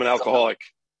Billy. I'm an alcoholic.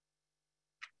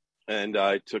 And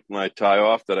I took my tie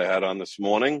off that I had on this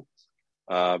morning.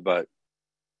 But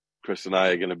Chris and I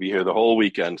are going to be here the whole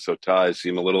weekend, so ties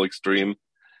seem a little extreme.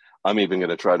 I'm even going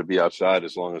to try to be outside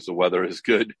as long as the weather is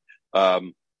good.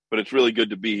 But it's really good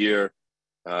to be here.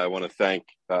 I want to thank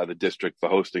the district for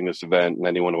hosting this event and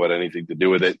anyone who had anything to do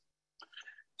with it.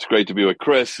 It's great to be with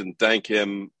Chris and thank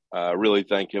him, really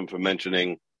thank him for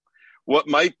mentioning what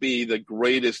might be the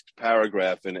greatest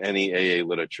paragraph in any AA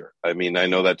literature. I mean, I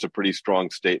know that's a pretty strong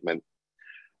statement,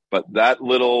 but that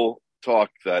little talk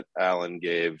that Alan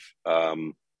gave,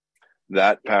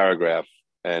 that paragraph,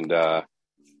 and I'm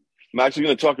actually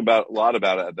going to talk about a lot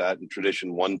about that in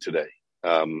Tradition 1 today,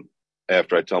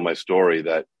 after I tell my story,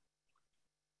 that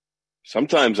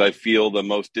sometimes I feel the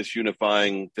most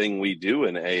disunifying thing we do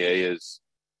in AA is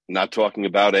not talking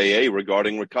about AA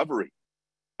regarding recovery.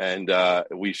 And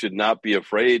we should not be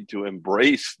afraid to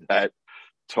embrace that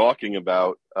talking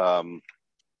about, I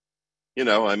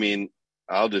mean,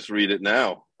 I'll just read it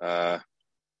now.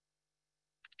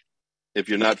 If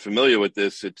you're not familiar with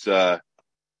this, it's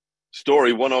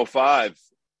story 105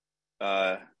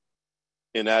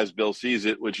 in As Bill Sees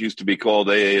It, which used to be called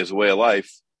AA as a Way of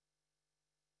Life.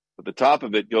 But the top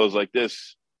of it goes like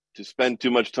this: to spend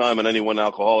too much time on any one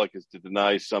alcoholic is to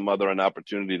deny some other an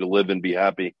opportunity to live and be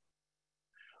happy.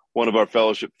 One of our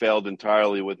fellowship failed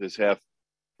entirely with his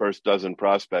first dozen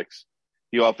prospects.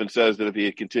 He often says that if he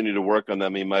had continued to work on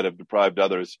them, he might have deprived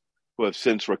others who have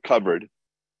since recovered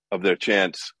of their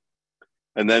chance.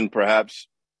 And then perhaps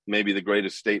maybe the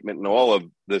greatest statement in all of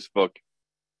this book: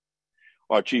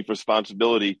 our chief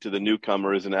responsibility to the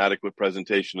newcomer is an adequate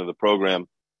presentation of the program.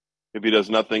 If he does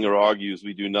nothing or argues,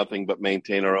 we do nothing but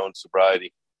maintain our own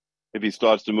sobriety. If he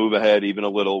starts to move ahead even a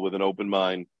little with an open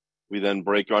mind, we then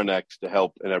break our necks to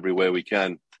help in every way we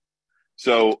can.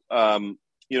 So,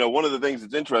 one of the things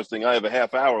that's interesting, I have a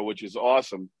half hour, which is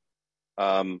awesome,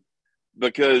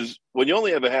 because when you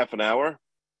only have a half an hour,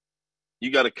 you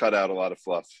got to cut out a lot of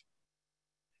fluff.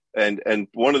 And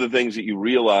one of the things that you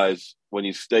realize when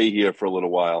you stay here for a little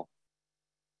while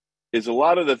is a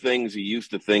lot of the things you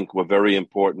used to think were very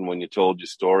important when you told your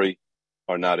story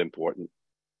are not important.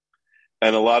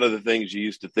 And a lot of the things you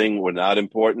used to think were not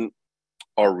important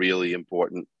are really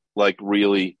important, like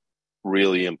really,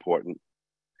 really important.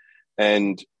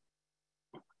 And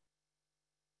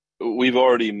we've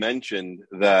already mentioned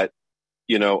that,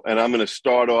 and I'm going to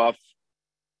start off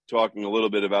talking a little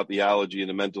bit about the allergy and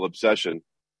the mental obsession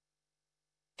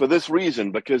for this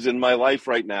reason, because in my life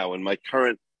right now, in my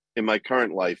current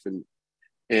life,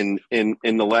 in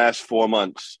the last 4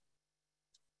 months,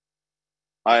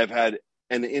 I have had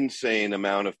an insane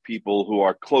amount of people who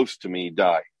are close to me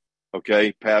die.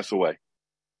 Okay, pass away,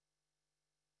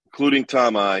 including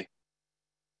Tom I,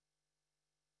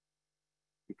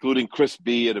 including Chris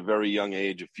B at a very young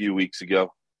age a few weeks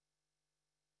ago.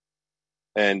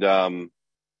 And I'm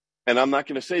not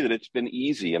going to say that it's been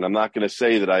easy, and I'm not going to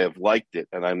say that I have liked it,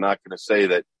 and I'm not going to say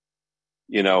that,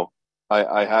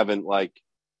 I haven't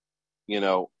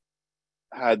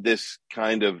had this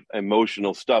kind of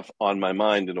emotional stuff on my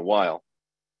mind in a while.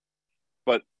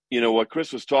 But what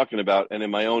Chris was talking about, and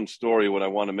in my own story, what I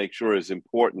want to make sure is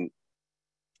important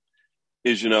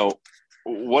is,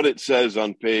 what it says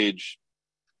on page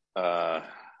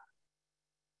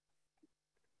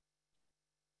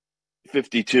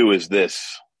 52 is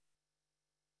this.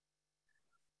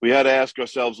 We had to ask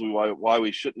ourselves why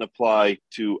we shouldn't apply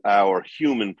to our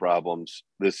human problems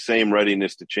this same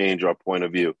readiness to change our point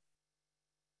of view.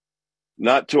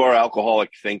 Not to our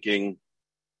alcoholic thinking,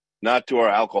 not to our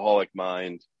alcoholic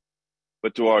mind,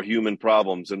 but to our human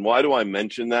problems. And why do I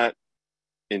mention that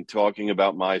in talking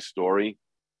about my story?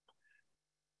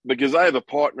 Because I have a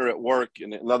partner at work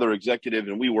and another executive,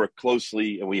 and we work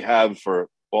closely, and we have for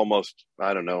almost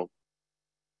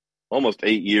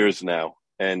 8 years now.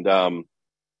 And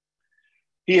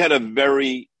he had a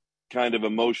very kind of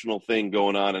emotional thing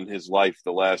going on in his life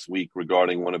the last week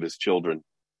regarding one of his children.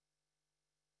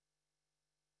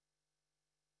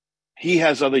 He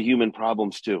has other human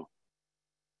problems too,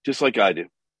 just like I do.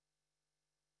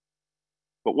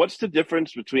 But what's the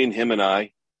difference between him and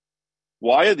I?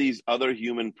 Why are these other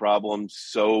human problems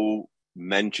so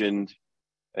mentioned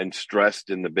and stressed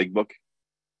in the big book?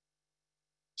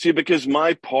 See, because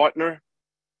my partner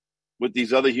with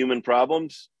these other human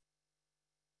problems,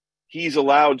 he's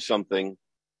allowed something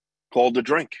called a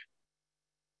drink.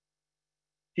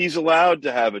 He's allowed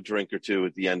to have a drink or two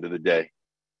at the end of the day.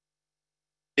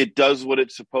 It does what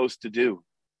it's supposed to do.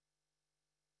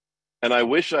 And I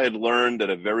wish I had learned at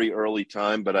a very early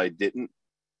time, but I didn't,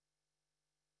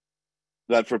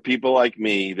 that for people like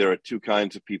me, there are two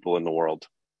kinds of people in the world.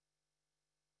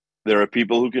 There are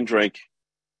people who can drink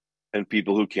and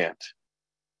people who can't.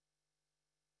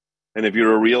 And if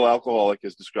you're a real alcoholic,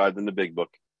 as described in the big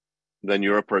book, then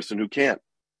you're a person who can't.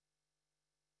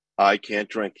 I can't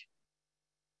drink.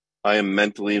 I am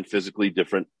mentally and physically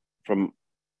different from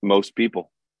most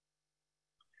people.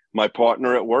 My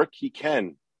partner at work, he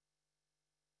can.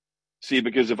 See,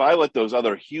 because if I let those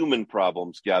other human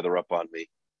problems gather up on me,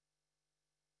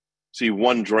 See,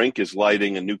 one drink is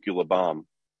lighting a nuclear bomb.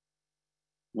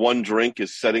 One drink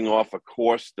is setting off a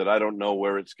course that I don't know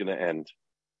where it's going to end.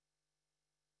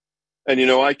 And,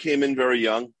 I came in very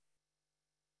young.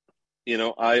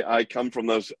 I come from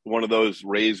one of those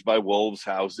raised by wolves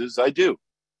houses. I do.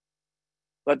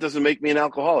 That doesn't make me an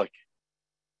alcoholic.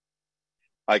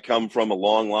 I come from a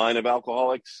long line of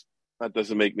alcoholics. That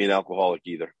doesn't make me an alcoholic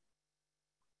either.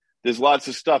 There's lots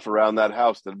of stuff around that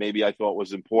house that maybe I thought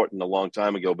was important a long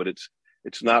time ago, but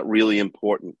it's not really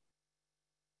important.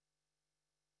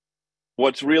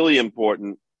 What's really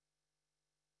important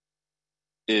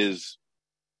is,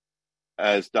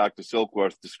 as Dr.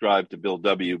 Silkworth described to Bill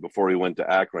W. before he went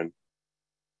to Akron,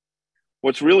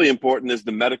 what's really important is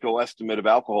the medical estimate of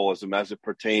alcoholism as it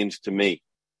pertains to me.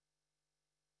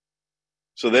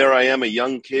 So there I am, a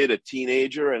young kid, a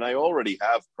teenager, and I already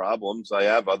have problems. I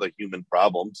have other human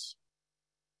problems.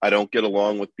 I don't get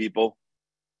along with people.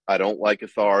 I don't like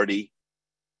authority.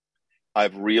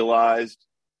 I've realized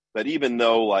that even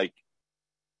though,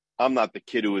 I'm not the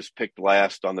kid who was picked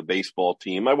last on the baseball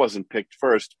team. I wasn't picked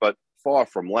first, but far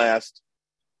from last.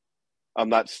 I'm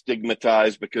not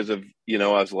stigmatized because of, I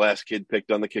was the last kid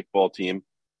picked on the kickball team.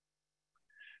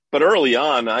 But early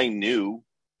on, I knew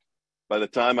by the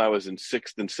time I was in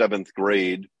 6th and 7th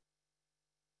grade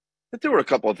that there were a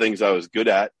couple of things I was good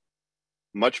at,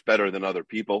 much better than other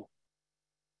people.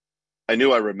 I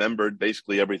knew I remembered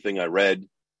basically everything I read.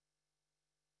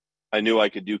 I knew I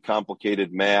could do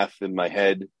complicated math in my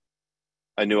head.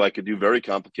 I knew I could do very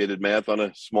complicated math on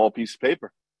a small piece of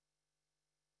paper.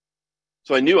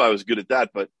 So I knew I was good at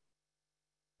that, but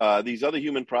these other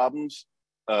human problems,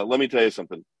 let me tell you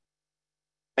something.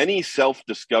 Any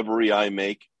self-discovery I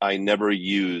make, I never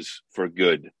use for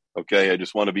good, okay? I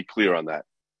just want to be clear on that.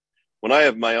 When I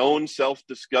have my own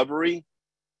self-discovery,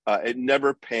 it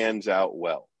never pans out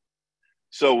well.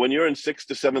 So when you're in 6th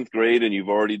to 7th grade and you've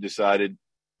already decided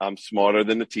I'm smarter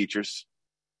than the teachers,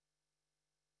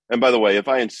 and by the way, if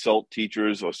I insult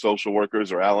teachers or social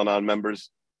workers or Al-Anon members,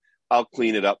 I'll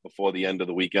clean it up before the end of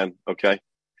the weekend, okay?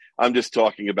 I'm just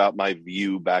talking about my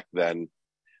view back then.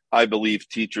 I believe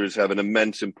teachers have an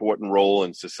immense important role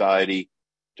in society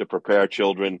to prepare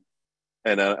children,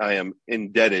 and I am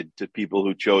indebted to people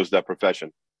who chose that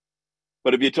profession.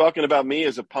 But if you're talking about me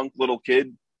as a punk little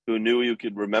kid who knew you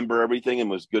could remember everything and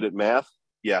was good at math,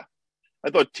 yeah. I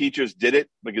thought teachers did it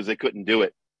because they couldn't do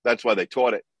it. That's why they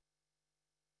taught it.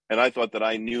 And I thought that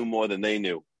I knew more than they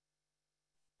knew.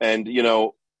 And,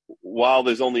 while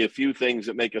there's only a few things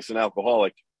that make us an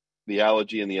alcoholic, the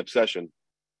allergy and the obsession,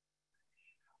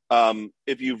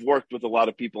 if you've worked with a lot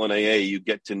of people in AA, you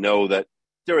get to know that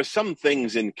there are some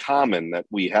things in common that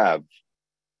we have.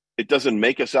 It doesn't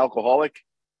make us alcoholic,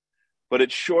 but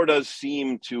it sure does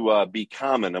seem to be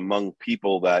common among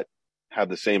people that have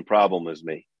the same problem as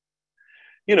me.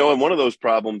 And one of those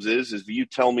problems is if you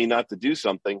tell me not to do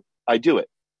something, I do it.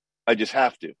 I just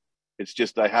have to. It's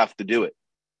just I have to do it.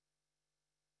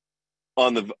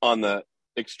 On the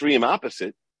extreme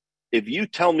opposite, if you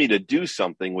tell me to do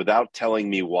something without telling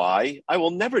me why, I will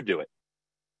never do it.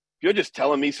 If you're just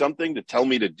telling me something to tell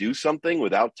me to do something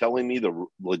without telling me the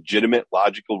legitimate,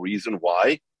 logical reason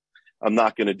why, I'm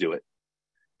not going to do it.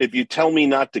 If you tell me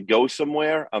not to go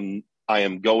somewhere, I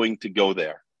am going to go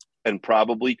there, and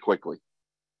probably quickly.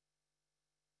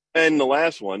 And the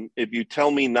last one, if you tell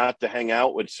me not to hang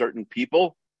out with certain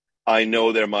people, I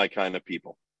know they're my kind of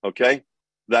people, okay?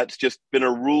 That's just been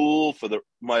a rule for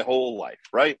my whole life,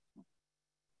 right?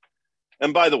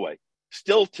 And by the way,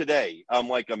 still today, I'm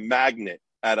like a magnet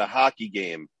at a hockey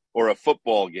game or a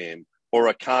football game or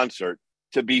a concert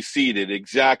to be seated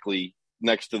exactly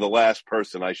next to the last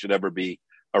person I should ever be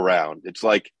around. It's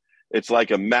like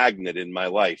a magnet in my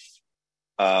life.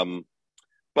 But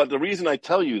the reason I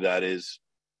tell you that is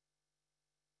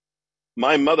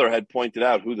my mother had pointed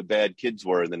out who the bad kids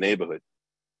were in the neighborhood.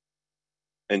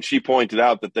 And she pointed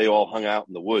out that they all hung out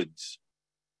in the woods.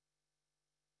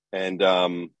 And,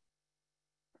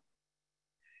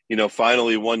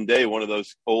 finally one day, one of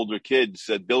those older kids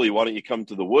said, "Billy, why don't you come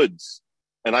to the woods?"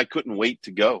 And I couldn't wait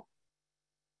to go.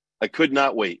 I could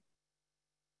not wait.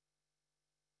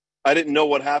 I didn't know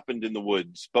what happened in the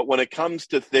woods, but when it comes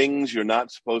to things you're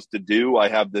not supposed to do, I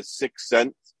have this sixth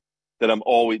sense that I'm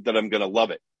going to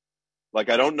love it. Like,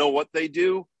 I don't know what they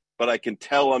do, but I can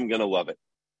tell I'm going to love it.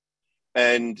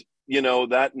 And,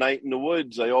 that night in the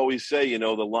woods, I always say, the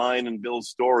line in Bill's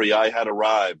story, I had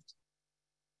arrived.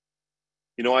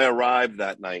 I arrived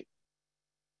that night.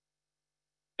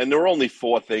 And there were only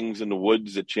 4 things in the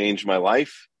woods that changed my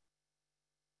life.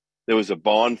 There was a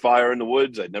bonfire in the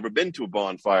woods. I'd never been to a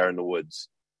bonfire in the woods.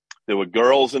 There were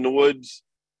girls in the woods.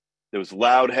 There was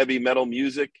loud, heavy metal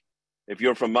music. If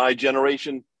you're from my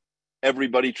generation,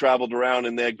 everybody traveled around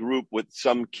in their group with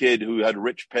some kid who had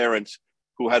rich parents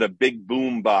who had a big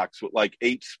boom box with like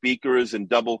 8 speakers and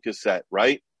double cassette,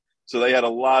 right? So they had a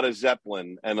lot of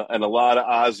Zeppelin and a lot of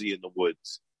Ozzy in the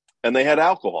woods. And they had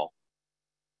alcohol.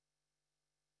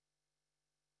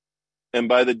 And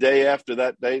by the day after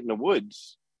that day in the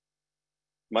woods,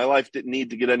 my life didn't need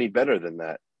to get any better than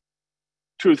that.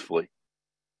 Truthfully.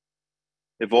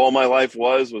 If all my life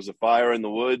was a fire in the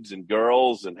woods and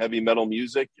girls and heavy metal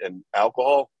music and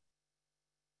alcohol,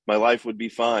 my life would be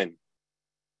fine.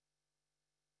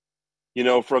 You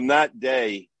know, from that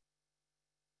day,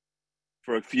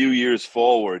 for a few years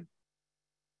forward,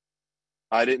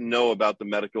 I didn't know about the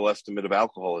medical estimate of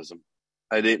alcoholism.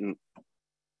 I didn't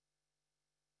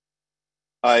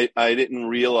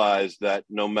realize that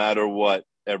no matter what,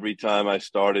 every time I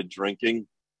started drinking,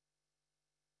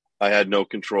 I had no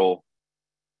control.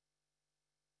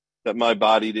 That my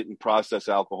body didn't process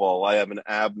alcohol. I have an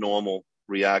abnormal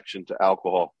reaction to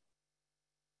alcohol.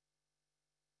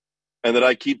 And that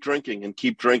I keep drinking and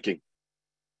keep drinking.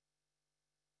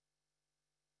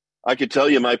 I could tell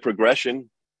you my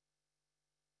progression.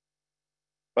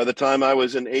 By the time I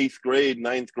was in 8th grade,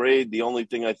 9th grade, the only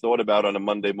thing I thought about on a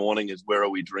Monday morning is where are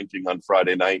we drinking on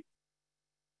Friday night?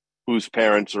 Whose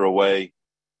parents are away?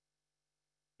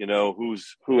 You know,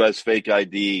 who has fake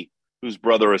ID? Whose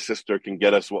brother or sister can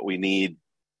get us what we need?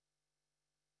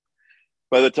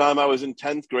 By the time I was in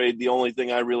 10th grade, the only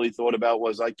thing I really thought about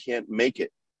was I can't make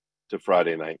it to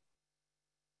Friday night.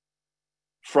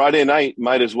 Friday night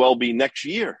might as well be next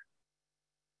year.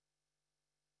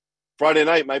 Friday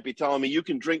night might be telling me you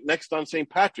can drink next on St.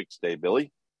 Patrick's Day,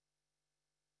 Billy.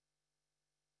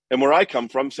 And where I come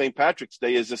from, St. Patrick's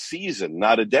Day is a season,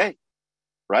 not a day,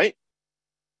 right?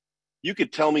 You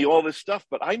could tell me all this stuff,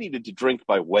 but I needed to drink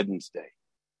by Wednesday,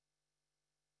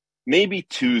 maybe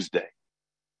Tuesday.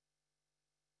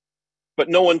 But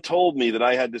no one told me that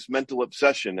I had this mental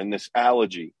obsession and this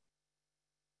allergy.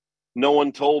 No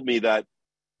one told me that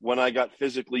when I got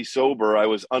physically sober, I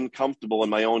was uncomfortable in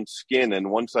my own skin.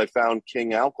 And once I found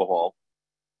King alcohol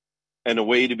and a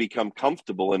way to become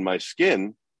comfortable in my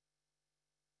skin,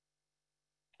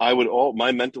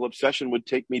 my mental obsession would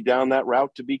take me down that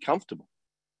route to be comfortable,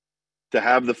 to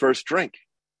have the first drink.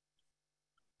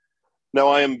 Now,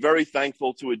 I am very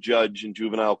thankful to a judge in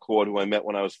juvenile court who I met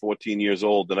when I was 14 years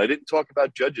old. And I didn't talk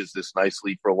about judges this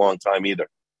nicely for a long time either.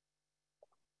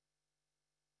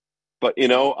 But, you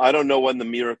know, I don't know when the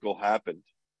miracle happened.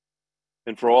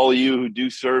 And for all of you who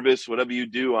do service, whatever you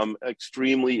do, I'm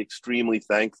extremely, extremely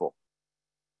thankful.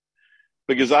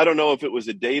 Because I don't know if it was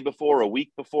a day before, a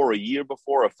week before, a year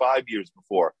before, or 5 years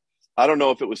before. I don't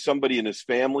know if it was somebody in his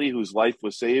family whose life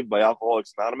was saved by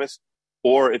Alcoholics Anonymous,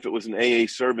 or if it was an AA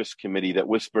service committee that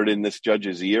whispered in this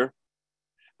judge's ear.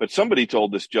 But somebody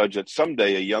told this judge that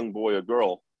someday a young boy or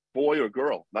girl,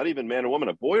 not even man or woman,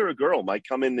 a boy or a girl might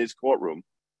come in his courtroom.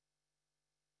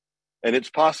 And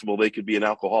it's possible they could be an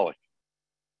alcoholic.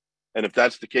 And if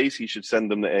that's the case, he should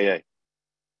send them to AA.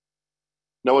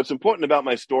 Now, what's important about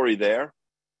my story there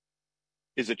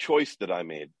is a choice that I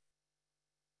made.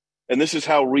 And this is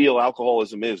how real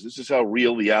alcoholism is. This is how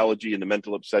real the allergy and the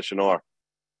mental obsession are.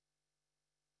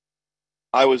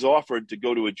 I was offered to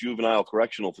go to a juvenile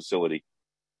correctional facility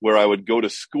where I would go to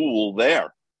school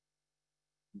there.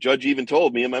 Judge even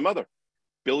told me and my mother,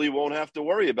 Billy won't have to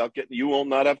worry about you will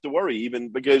not have to worry,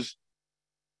 because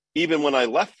even when I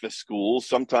left for school,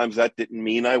 sometimes that didn't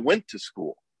mean I went to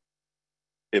school.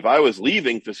 If I was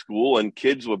leaving for school and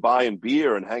kids were buying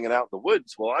beer and hanging out in the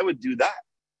woods, well, I would do that.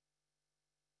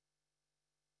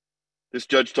 This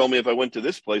judge told me if I went to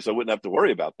this place, I wouldn't have to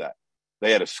worry about that.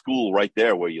 They had a school right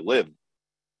there where you lived.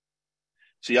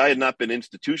 See, I had not been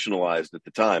institutionalized at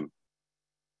the time,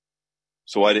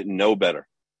 so I didn't know better.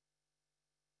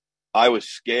 I was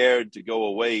scared to go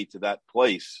away to that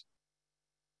place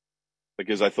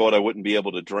because I thought I wouldn't be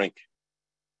able to drink.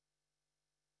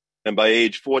 And by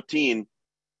age 14,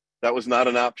 that was not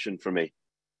an option for me.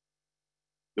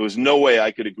 There was no way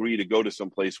I could agree to go to some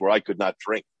place where I could not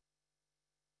drink.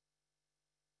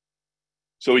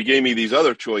 So he gave me these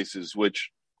other choices, which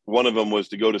one of them was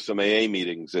to go to some AA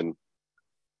meetings. And,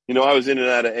 you know, I was in and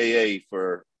out of AA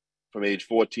from age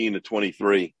 14 to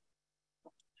 23.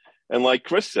 And like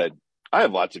Chris said, I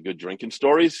have lots of good drinking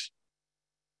stories.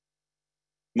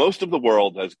 Most of the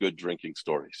world has good drinking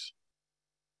stories.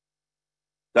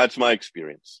 That's my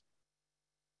experience.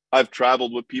 I've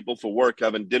traveled with people for work,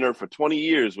 having dinner for 20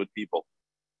 years with people.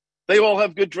 They all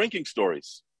have good drinking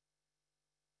stories.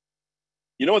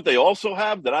 You know what they also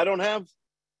have that I don't have?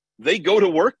 They go to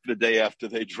work the day after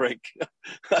they drink.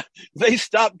 They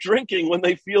stop drinking when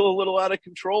they feel a little out of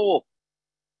control.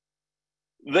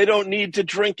 They don't need to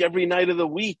drink every night of the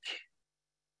week.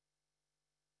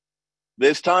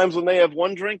 There's times when they have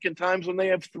one drink and times when they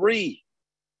have three.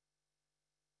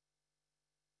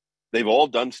 They've all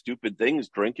done stupid things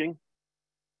drinking.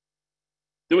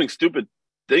 Doing stupid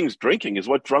things drinking is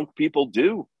what drunk people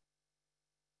do.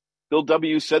 Bill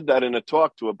W. said that in a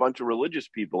talk to a bunch of religious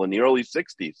people in the early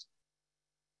 60s.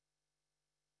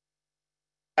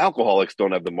 Alcoholics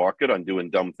don't have the market on doing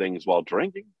dumb things while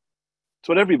drinking. It's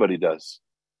what everybody does.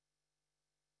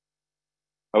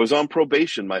 I was on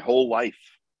probation my whole life.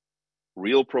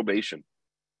 Real probation.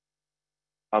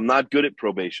 I'm not good at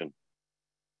probation.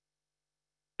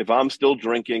 If I'm still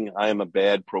drinking, I am a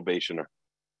bad probationer.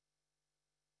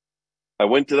 I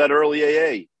went to that early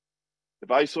AA. If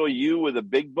I saw you with a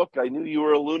big book, I knew you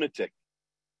were a lunatic.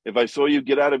 If I saw you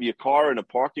get out of your car in a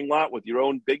parking lot with your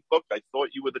own big book, I thought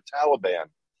you were the Taliban.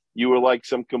 You were like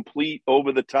some complete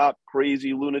over-the-top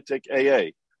crazy lunatic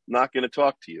AA. Not going to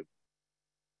talk to you.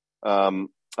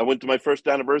 I went to my first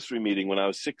anniversary meeting when I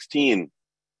was 16.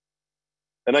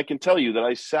 And I can tell you that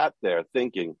I sat there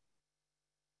thinking,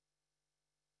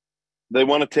 they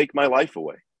want to take my life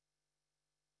away.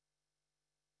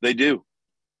 They do.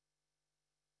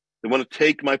 They want to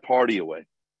take my party away.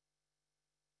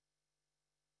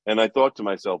 And I thought to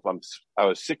myself, I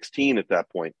was 16 at that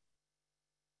point.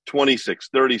 26,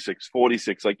 36,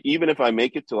 46. Like, even if I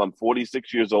make it till I'm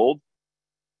 46 years old,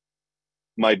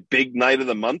 my big night of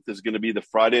the month is going to be the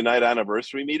Friday night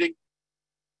anniversary meeting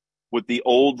with the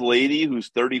old lady who's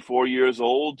 34 years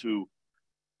old who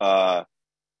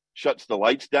shuts the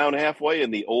lights down halfway,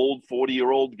 and the old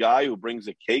 40-year-old guy who brings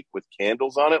a cake with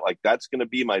candles on it. Like, that's going to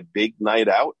be my big night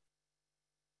out.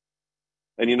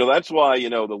 And, that's why, the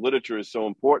literature is so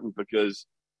important, because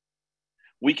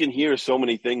we can hear so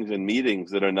many things in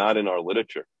meetings that are not in our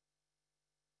literature.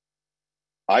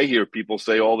 I hear people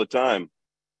say all the time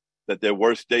that their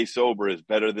worst day sober is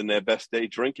better than their best day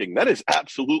drinking. That is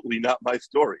absolutely not my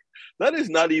story. That is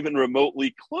not even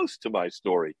remotely close to my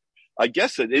story. I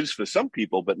guess it is for some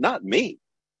people, but not me.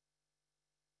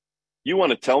 You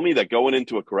want to tell me that going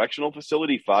into a correctional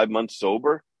facility 5 months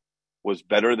sober was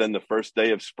better than the first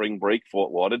day of spring break,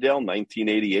 Fort Lauderdale,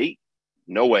 1988?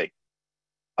 No way.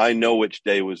 I know which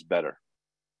day was better.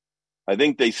 I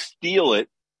think they steal it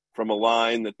from a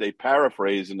line that they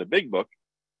paraphrase in the big book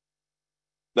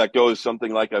that goes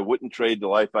something like, I wouldn't trade the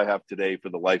life I have today for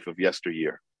the life of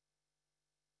yesteryear.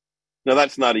 Now,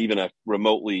 that's not even a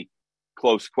remotely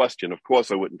close question. Of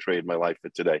course, I wouldn't trade my life for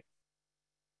today.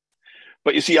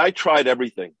 But you see, I tried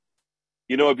everything.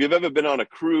 If you've ever been on a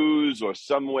cruise or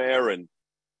somewhere and,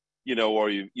 or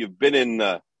you've been in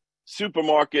a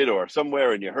supermarket or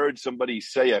somewhere and you heard somebody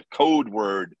say a code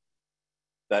word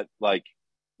that, like,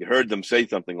 you heard them say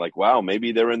something like, wow,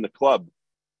 maybe they're in the club,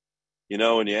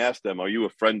 and you ask them, are you a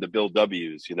friend of Bill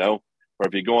W's, or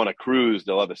if you go on a cruise,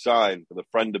 they'll have a sign for the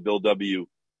friend of Bill W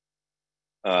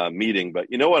meeting. But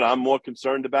you know what I'm more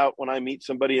concerned about when I meet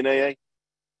somebody in AA?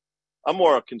 I'm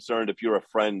more concerned if you're a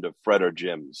friend of Fred or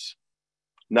Jim's,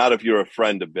 not if you're a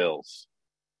friend of Bill's.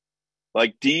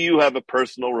 Like, do you have a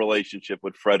personal relationship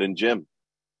with Fred and Jim?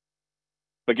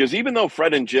 Because even though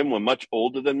Fred and Jim were much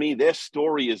older than me, their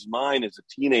story is mine as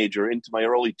a teenager into my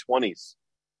early 20s.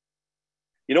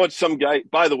 You know what, some guy,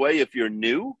 by the way, if you're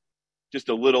new, just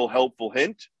a little helpful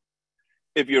hint.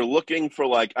 If you're looking for,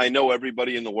 like, I know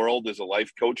everybody in the world is a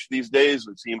life coach these days.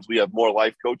 It seems we have more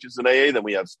life coaches in AA than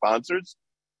we have sponsors.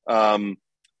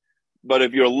 But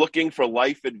if you're looking for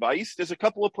life advice, there's a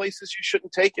couple of places you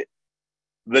shouldn't take it.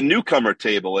 The newcomer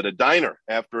table at a diner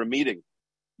after a meeting,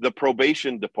 the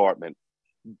probation department,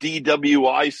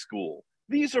 DWI school.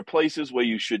 These are places where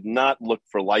you should not look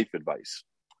for life advice.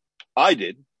 I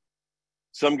did.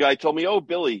 Some guy told me, oh,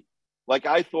 Billy, like,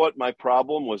 I thought my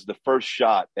problem was the first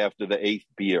shot after the 8th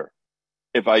beer.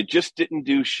 If I just didn't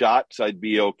do shots, I'd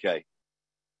be okay.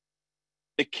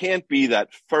 It can't be that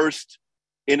first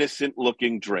innocent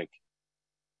looking drink.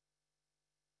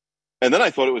 And then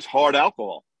I thought it was hard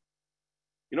alcohol.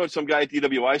 You know what some guy at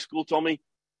DWI school told me?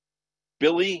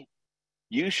 Billy,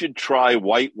 you should try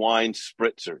white wine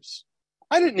spritzers.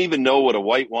 I didn't even know what a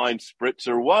white wine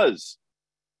spritzer was.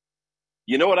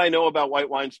 You know what I know about white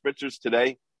wine spritzers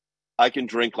today? I can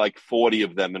drink like 40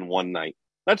 of them in one night.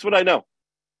 That's what I know.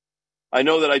 I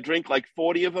know that I drink like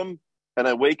 40 of them, and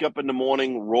I wake up in the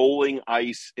morning rolling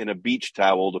ice in a beach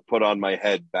towel to put on my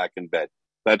head back in bed.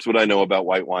 That's what I know about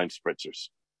white wine spritzers.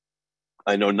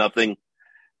 I know nothing.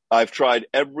 I've tried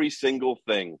every single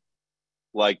thing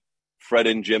like Fred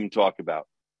and Jim talk about.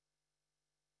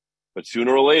 But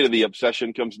sooner or later, the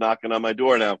obsession comes knocking on my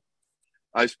door. Now,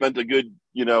 I spent a good,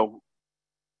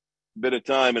 bit of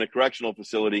time in a correctional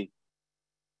facility.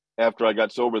 after I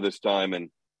got sober this time. And,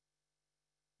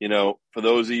 you know, for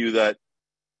those of you that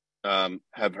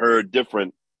have heard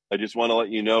different, I just want to let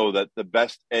you know that the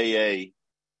best AA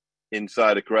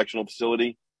inside a correctional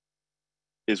facility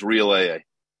is real AA.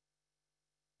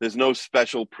 There's no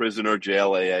special prisoner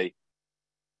jail AA.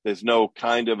 There's no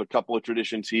kind of a couple of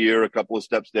traditions here, a couple of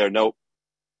steps there. Nope.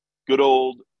 Good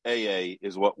old AA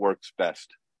is what works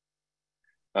best.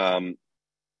 I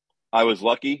was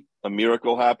lucky. A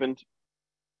miracle happened.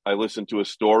 I listened to a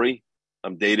story.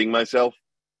 I'm dating myself.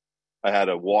 I had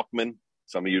a Walkman.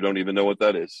 Some of you don't even know what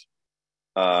that is.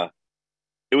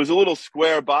 It was a little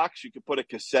square box you could put a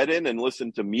cassette in and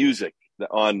listen to music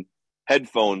on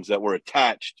headphones that were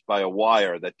attached by a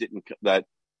wire that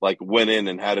went in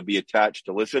and had to be attached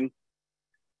to listen.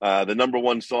 The number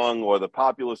one song, or the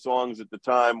popular songs at the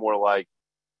time, were like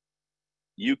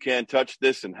 "You Can't Touch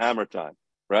This" and "Hammer Time,"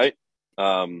 right?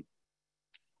 But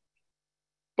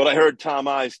I heard Tom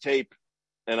I's tape,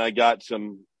 and I got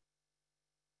some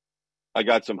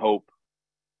hope.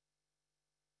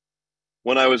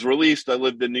 When I was released, I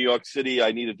lived in New York City.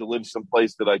 I needed to live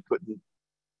someplace that I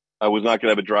was not going to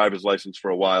have a driver's license for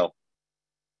a while,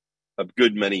 a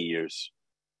good many years.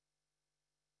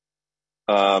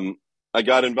 I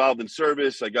got involved in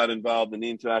service. I got involved in the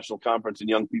International Conference of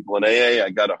Young People in AA. I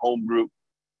got a home group.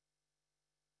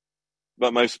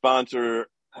 But my sponsor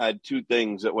had two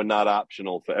things that were not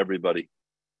optional for everybody.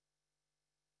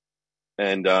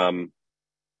 And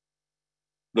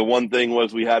the one thing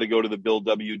was we had to go to the Bill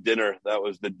W. dinner. That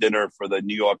was the dinner for the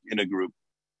New York Inner Group.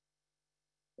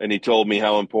 And he told me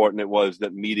how important it was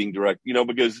that meeting direct,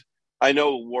 because I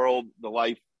know the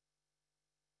life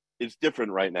is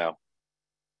different right now.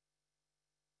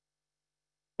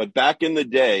 But back in the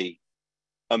day,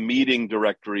 a meeting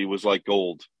directory was like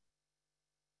gold.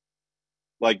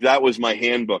 Like that was my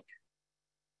handbook.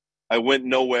 I went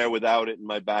nowhere without it in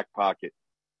my back pocket.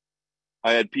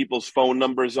 I had people's phone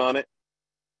numbers on it.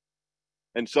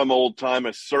 And some old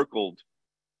timer circled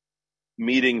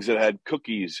meetings that had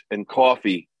cookies and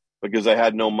coffee because I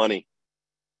had no money.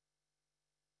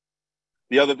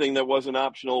 The other thing that wasn't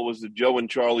optional was the Joe and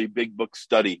Charlie Big Book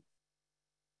study.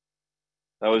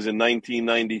 That was in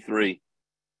 1993.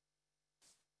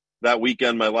 That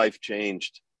weekend, my life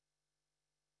changed.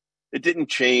 It didn't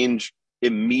change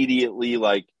immediately,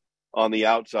 like on the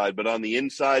outside, but on the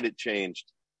inside, it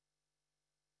changed.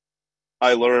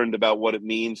 I learned about what it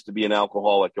means to be an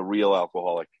alcoholic, a real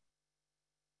alcoholic.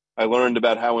 I learned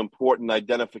about how important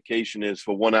identification is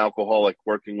for one alcoholic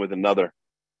working with another.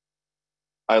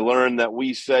 I learned that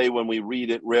we say when we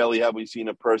read it, rarely have we seen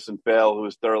a person fail who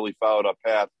has thoroughly followed our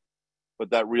path.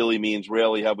 But that really means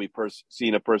rarely have we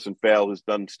seen a person fail who's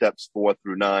done steps 4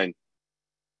 through 9.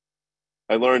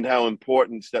 I learned how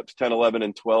important steps 10, 11,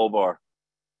 and 12 are.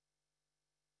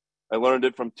 I learned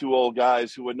it from two old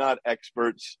guys who were not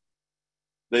experts.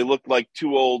 They looked like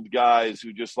two old guys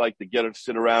who just like to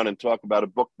sit around and talk about a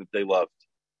book that they loved.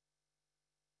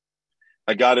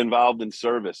 I got involved in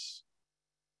service.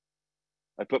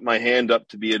 I put my hand up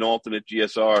to be an alternate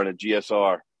GSR and a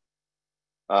GSR.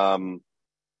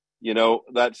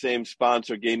 That same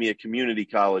sponsor gave me a community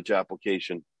college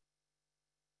application.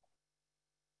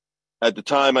 At the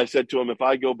time, I said to him, if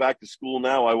I go back to school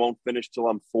now, I won't finish till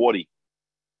I'm 40.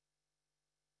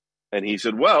 And he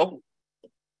said, well,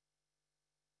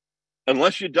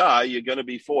 unless you die, you're going to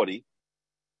be 40.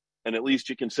 And at least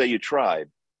you can say you tried.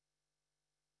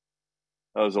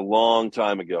 That was a long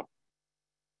time ago.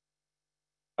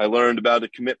 I learned about a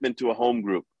commitment to a home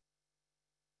group.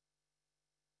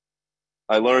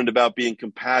 I learned about being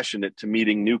compassionate to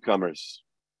meeting newcomers.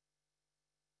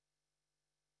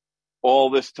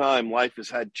 All this time, life has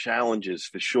had challenges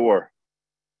for sure.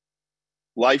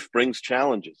 Life brings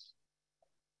challenges.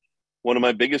 One of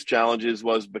my biggest challenges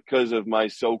was because of my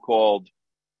so-called,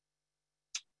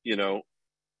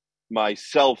 my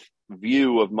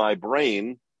self-view of my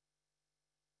brain,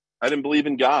 I didn't believe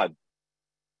in God.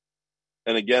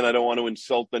 And again, I don't want to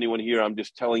insult anyone here. I'm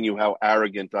just telling you how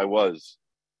arrogant I was.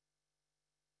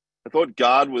 I thought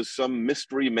God was some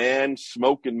mystery man,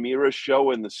 smoke and mirror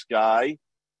show in the sky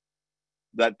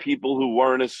that people who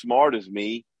weren't as smart as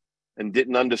me and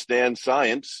didn't understand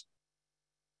science,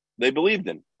 they believed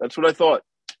in. That's what I thought.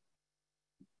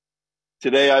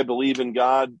 Today, I believe in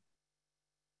God,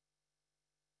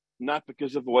 not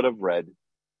because of what I've read,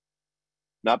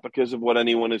 not because of what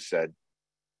anyone has said,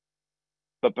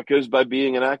 but because by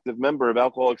being an active member of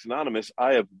Alcoholics Anonymous,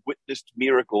 I have witnessed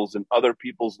miracles in other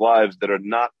people's lives that are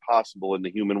not possible in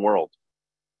the human world.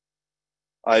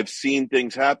 I've seen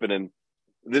things happen, and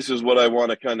this is what I want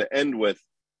to kind of end with.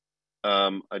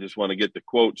 I just want to get the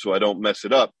quote so I don't mess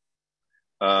it up.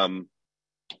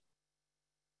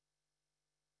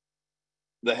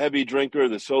 the heavy drinker,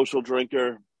 the social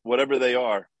drinker, whatever they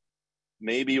are,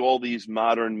 maybe all these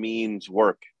modern means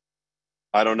work.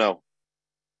 I don't know.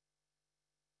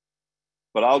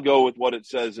 But I'll go with what it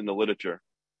says in the literature.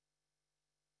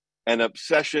 An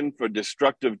obsession for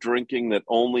destructive drinking that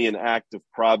only an act of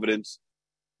providence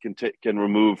can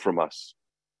remove from us.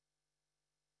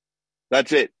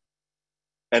 That's it.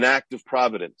 An act of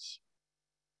providence.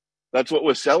 That's what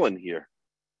we're selling here.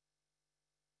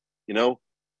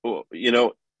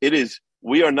 It is,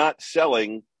 we are not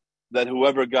selling that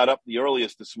whoever got up the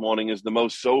earliest this morning is the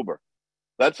most sober.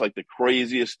 That's like the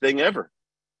craziest thing ever.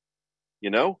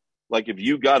 Like if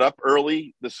you got up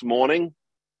early this morning,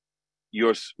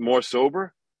 you're more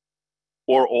sober,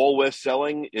 or all we're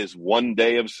selling is 1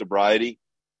 day of sobriety.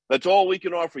 That's all we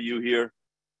can offer you here.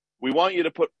 We want you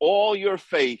to put all your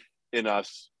faith in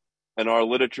us and our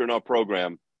literature and our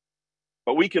program,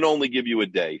 but we can only give you a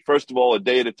day. First of all, a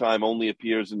day at a time only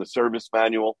appears in the service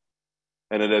manual,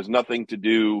 and it has nothing to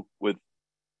do with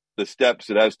the steps.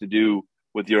 It has to do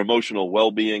with your emotional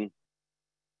well-being.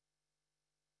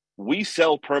 We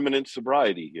sell permanent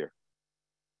sobriety here.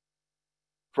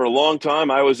 For a long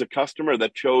time, I was a customer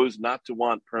that chose not to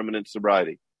want permanent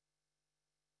sobriety,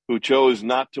 who chose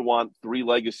not to want 3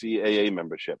 Legacy AA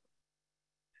membership.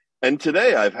 And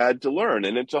today I've had to learn,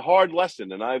 and it's a hard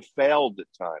lesson, and I've failed at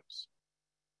times.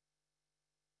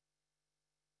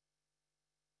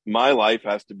 My life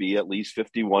has to be at least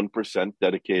 51%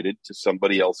 dedicated to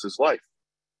somebody else's life.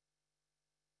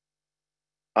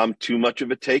 I'm too much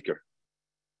of a taker.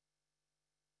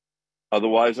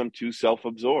 Otherwise, I'm too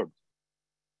self-absorbed.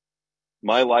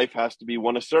 My life has to be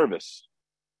one of service.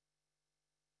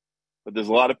 But there's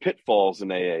a lot of pitfalls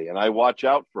in AA, and I watch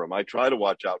out for them. I try to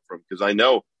watch out for them because I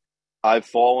know I've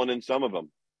fallen in some of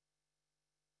them.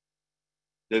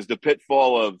 There's the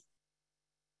pitfall of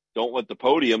don't let the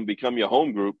podium become your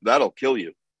home group. That'll kill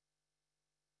you.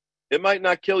 It might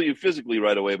not kill you physically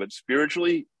right away, but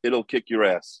spiritually, it'll kick your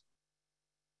ass.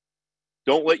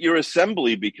 Don't let your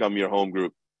assembly become your home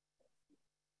group.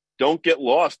 Don't get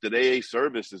lost that AA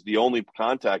service is the only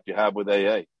contact you have with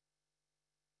AA.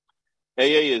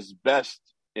 AA is best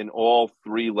in all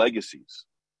 3 legacies.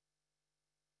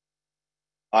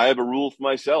 I have a rule for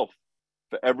myself.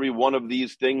 For every one of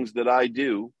these things that I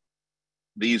do,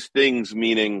 these things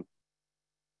meaning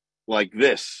like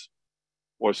this,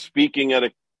 or speaking at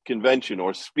a convention,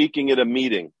 or speaking at a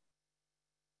meeting,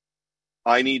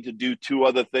 I need to do 2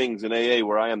 other things in AA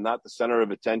where I am not the center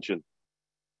of attention.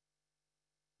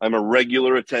 I'm a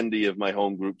regular attendee of my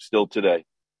home group still today.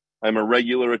 I'm a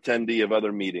regular attendee of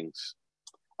other meetings.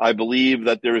 I believe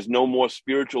that there is no more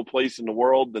spiritual place in the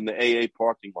world than the AA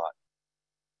parking lot.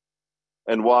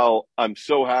 And while I'm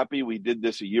so happy we did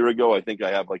this a year ago, I think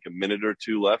I have like a minute or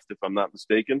 2 left, if I'm not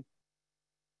mistaken.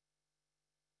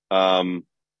 I'll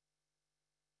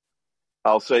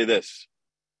say this.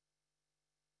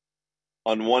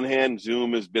 On one hand,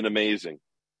 Zoom has been amazing.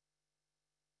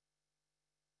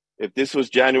 If this was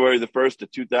January the 1st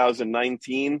of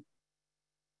 2019,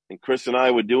 and Chris and I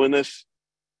were doing this,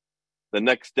 the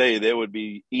next day there would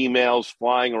be emails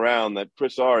flying around that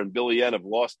Chris R. and Billy N. have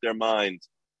lost their minds.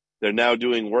 They're now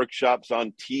doing workshops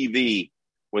on TV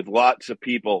with lots of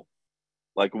people.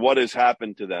 Like, what has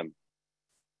happened to them?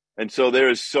 And so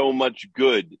there is so much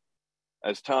good.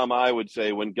 As Tom I would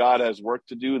say, when God has work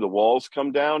to do, the walls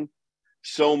come down.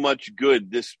 So much good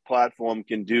this platform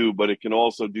can do, but it can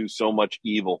also do so much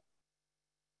evil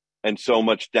and so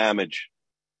much damage.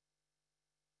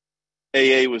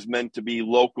 AA was meant to be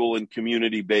local and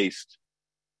community-based.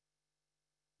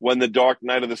 When the dark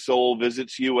night of the soul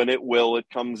visits you, and it will, it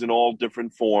comes in all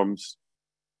different forms.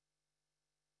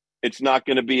 It's not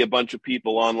going to be a bunch of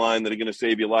people online that are going to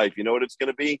save your life. You know what it's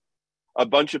going to be? A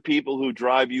bunch of people who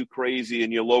drive you crazy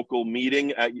in your local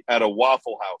meeting at a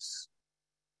Waffle House.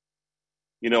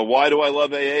 Why do I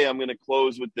love AA? I'm going to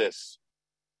close with this.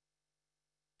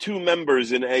 2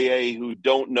 members in AA who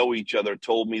don't know each other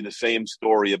told me the same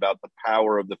story about the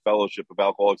power of the Fellowship of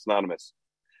Alcoholics Anonymous.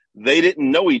 They didn't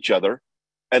know each other,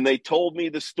 and they told me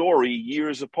the story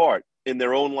years apart in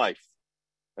their own life.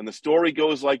 And the story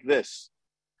goes like this.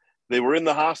 They were in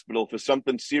the hospital for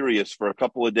something serious for a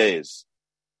couple of days.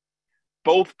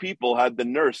 Both people had the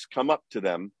nurse come up to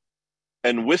them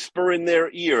and whisper in their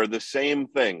ear the same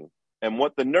thing. And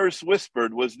what the nurse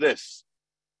whispered was this: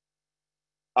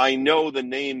 I know the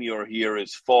name you're here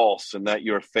is false and that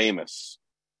you're famous.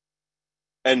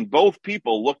 And both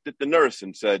people looked at the nurse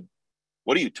and said,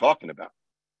 what are you talking about?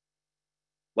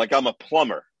 Like I'm a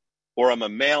plumber or I'm a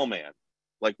mailman.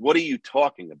 Like, what are you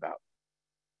talking about?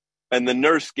 And the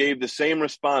nurse gave the same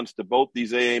response to both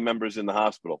these AA members in the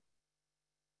hospital.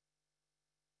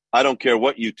 I don't care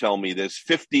what you tell me. There's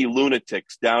 50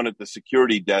 lunatics down at the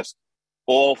security desk,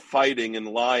 all fighting and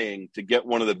lying to get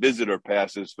one of the visitor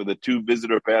passes for the 2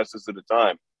 visitor passes at a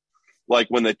time. Like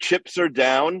when the chips are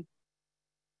down,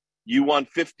 you want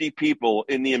 50 people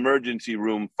in the emergency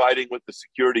room fighting with the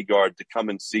security guard to come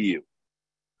and see you.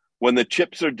 When the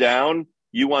chips are down,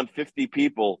 you want 50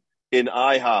 people in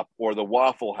IHOP or the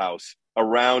Waffle House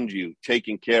around you,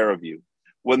 taking care of you.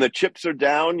 When the chips are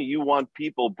down, you want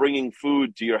people bringing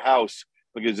food to your house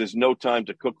because there's no time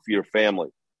to cook for your family.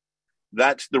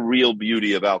 That's the real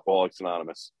beauty of Alcoholics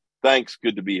Anonymous. Thanks.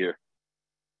 Good to be here.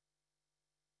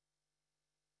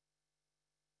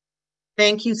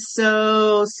 Thank you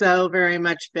so very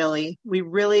much, Billy. We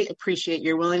really appreciate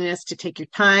your willingness to take your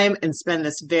time and spend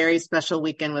this very special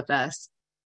weekend with us.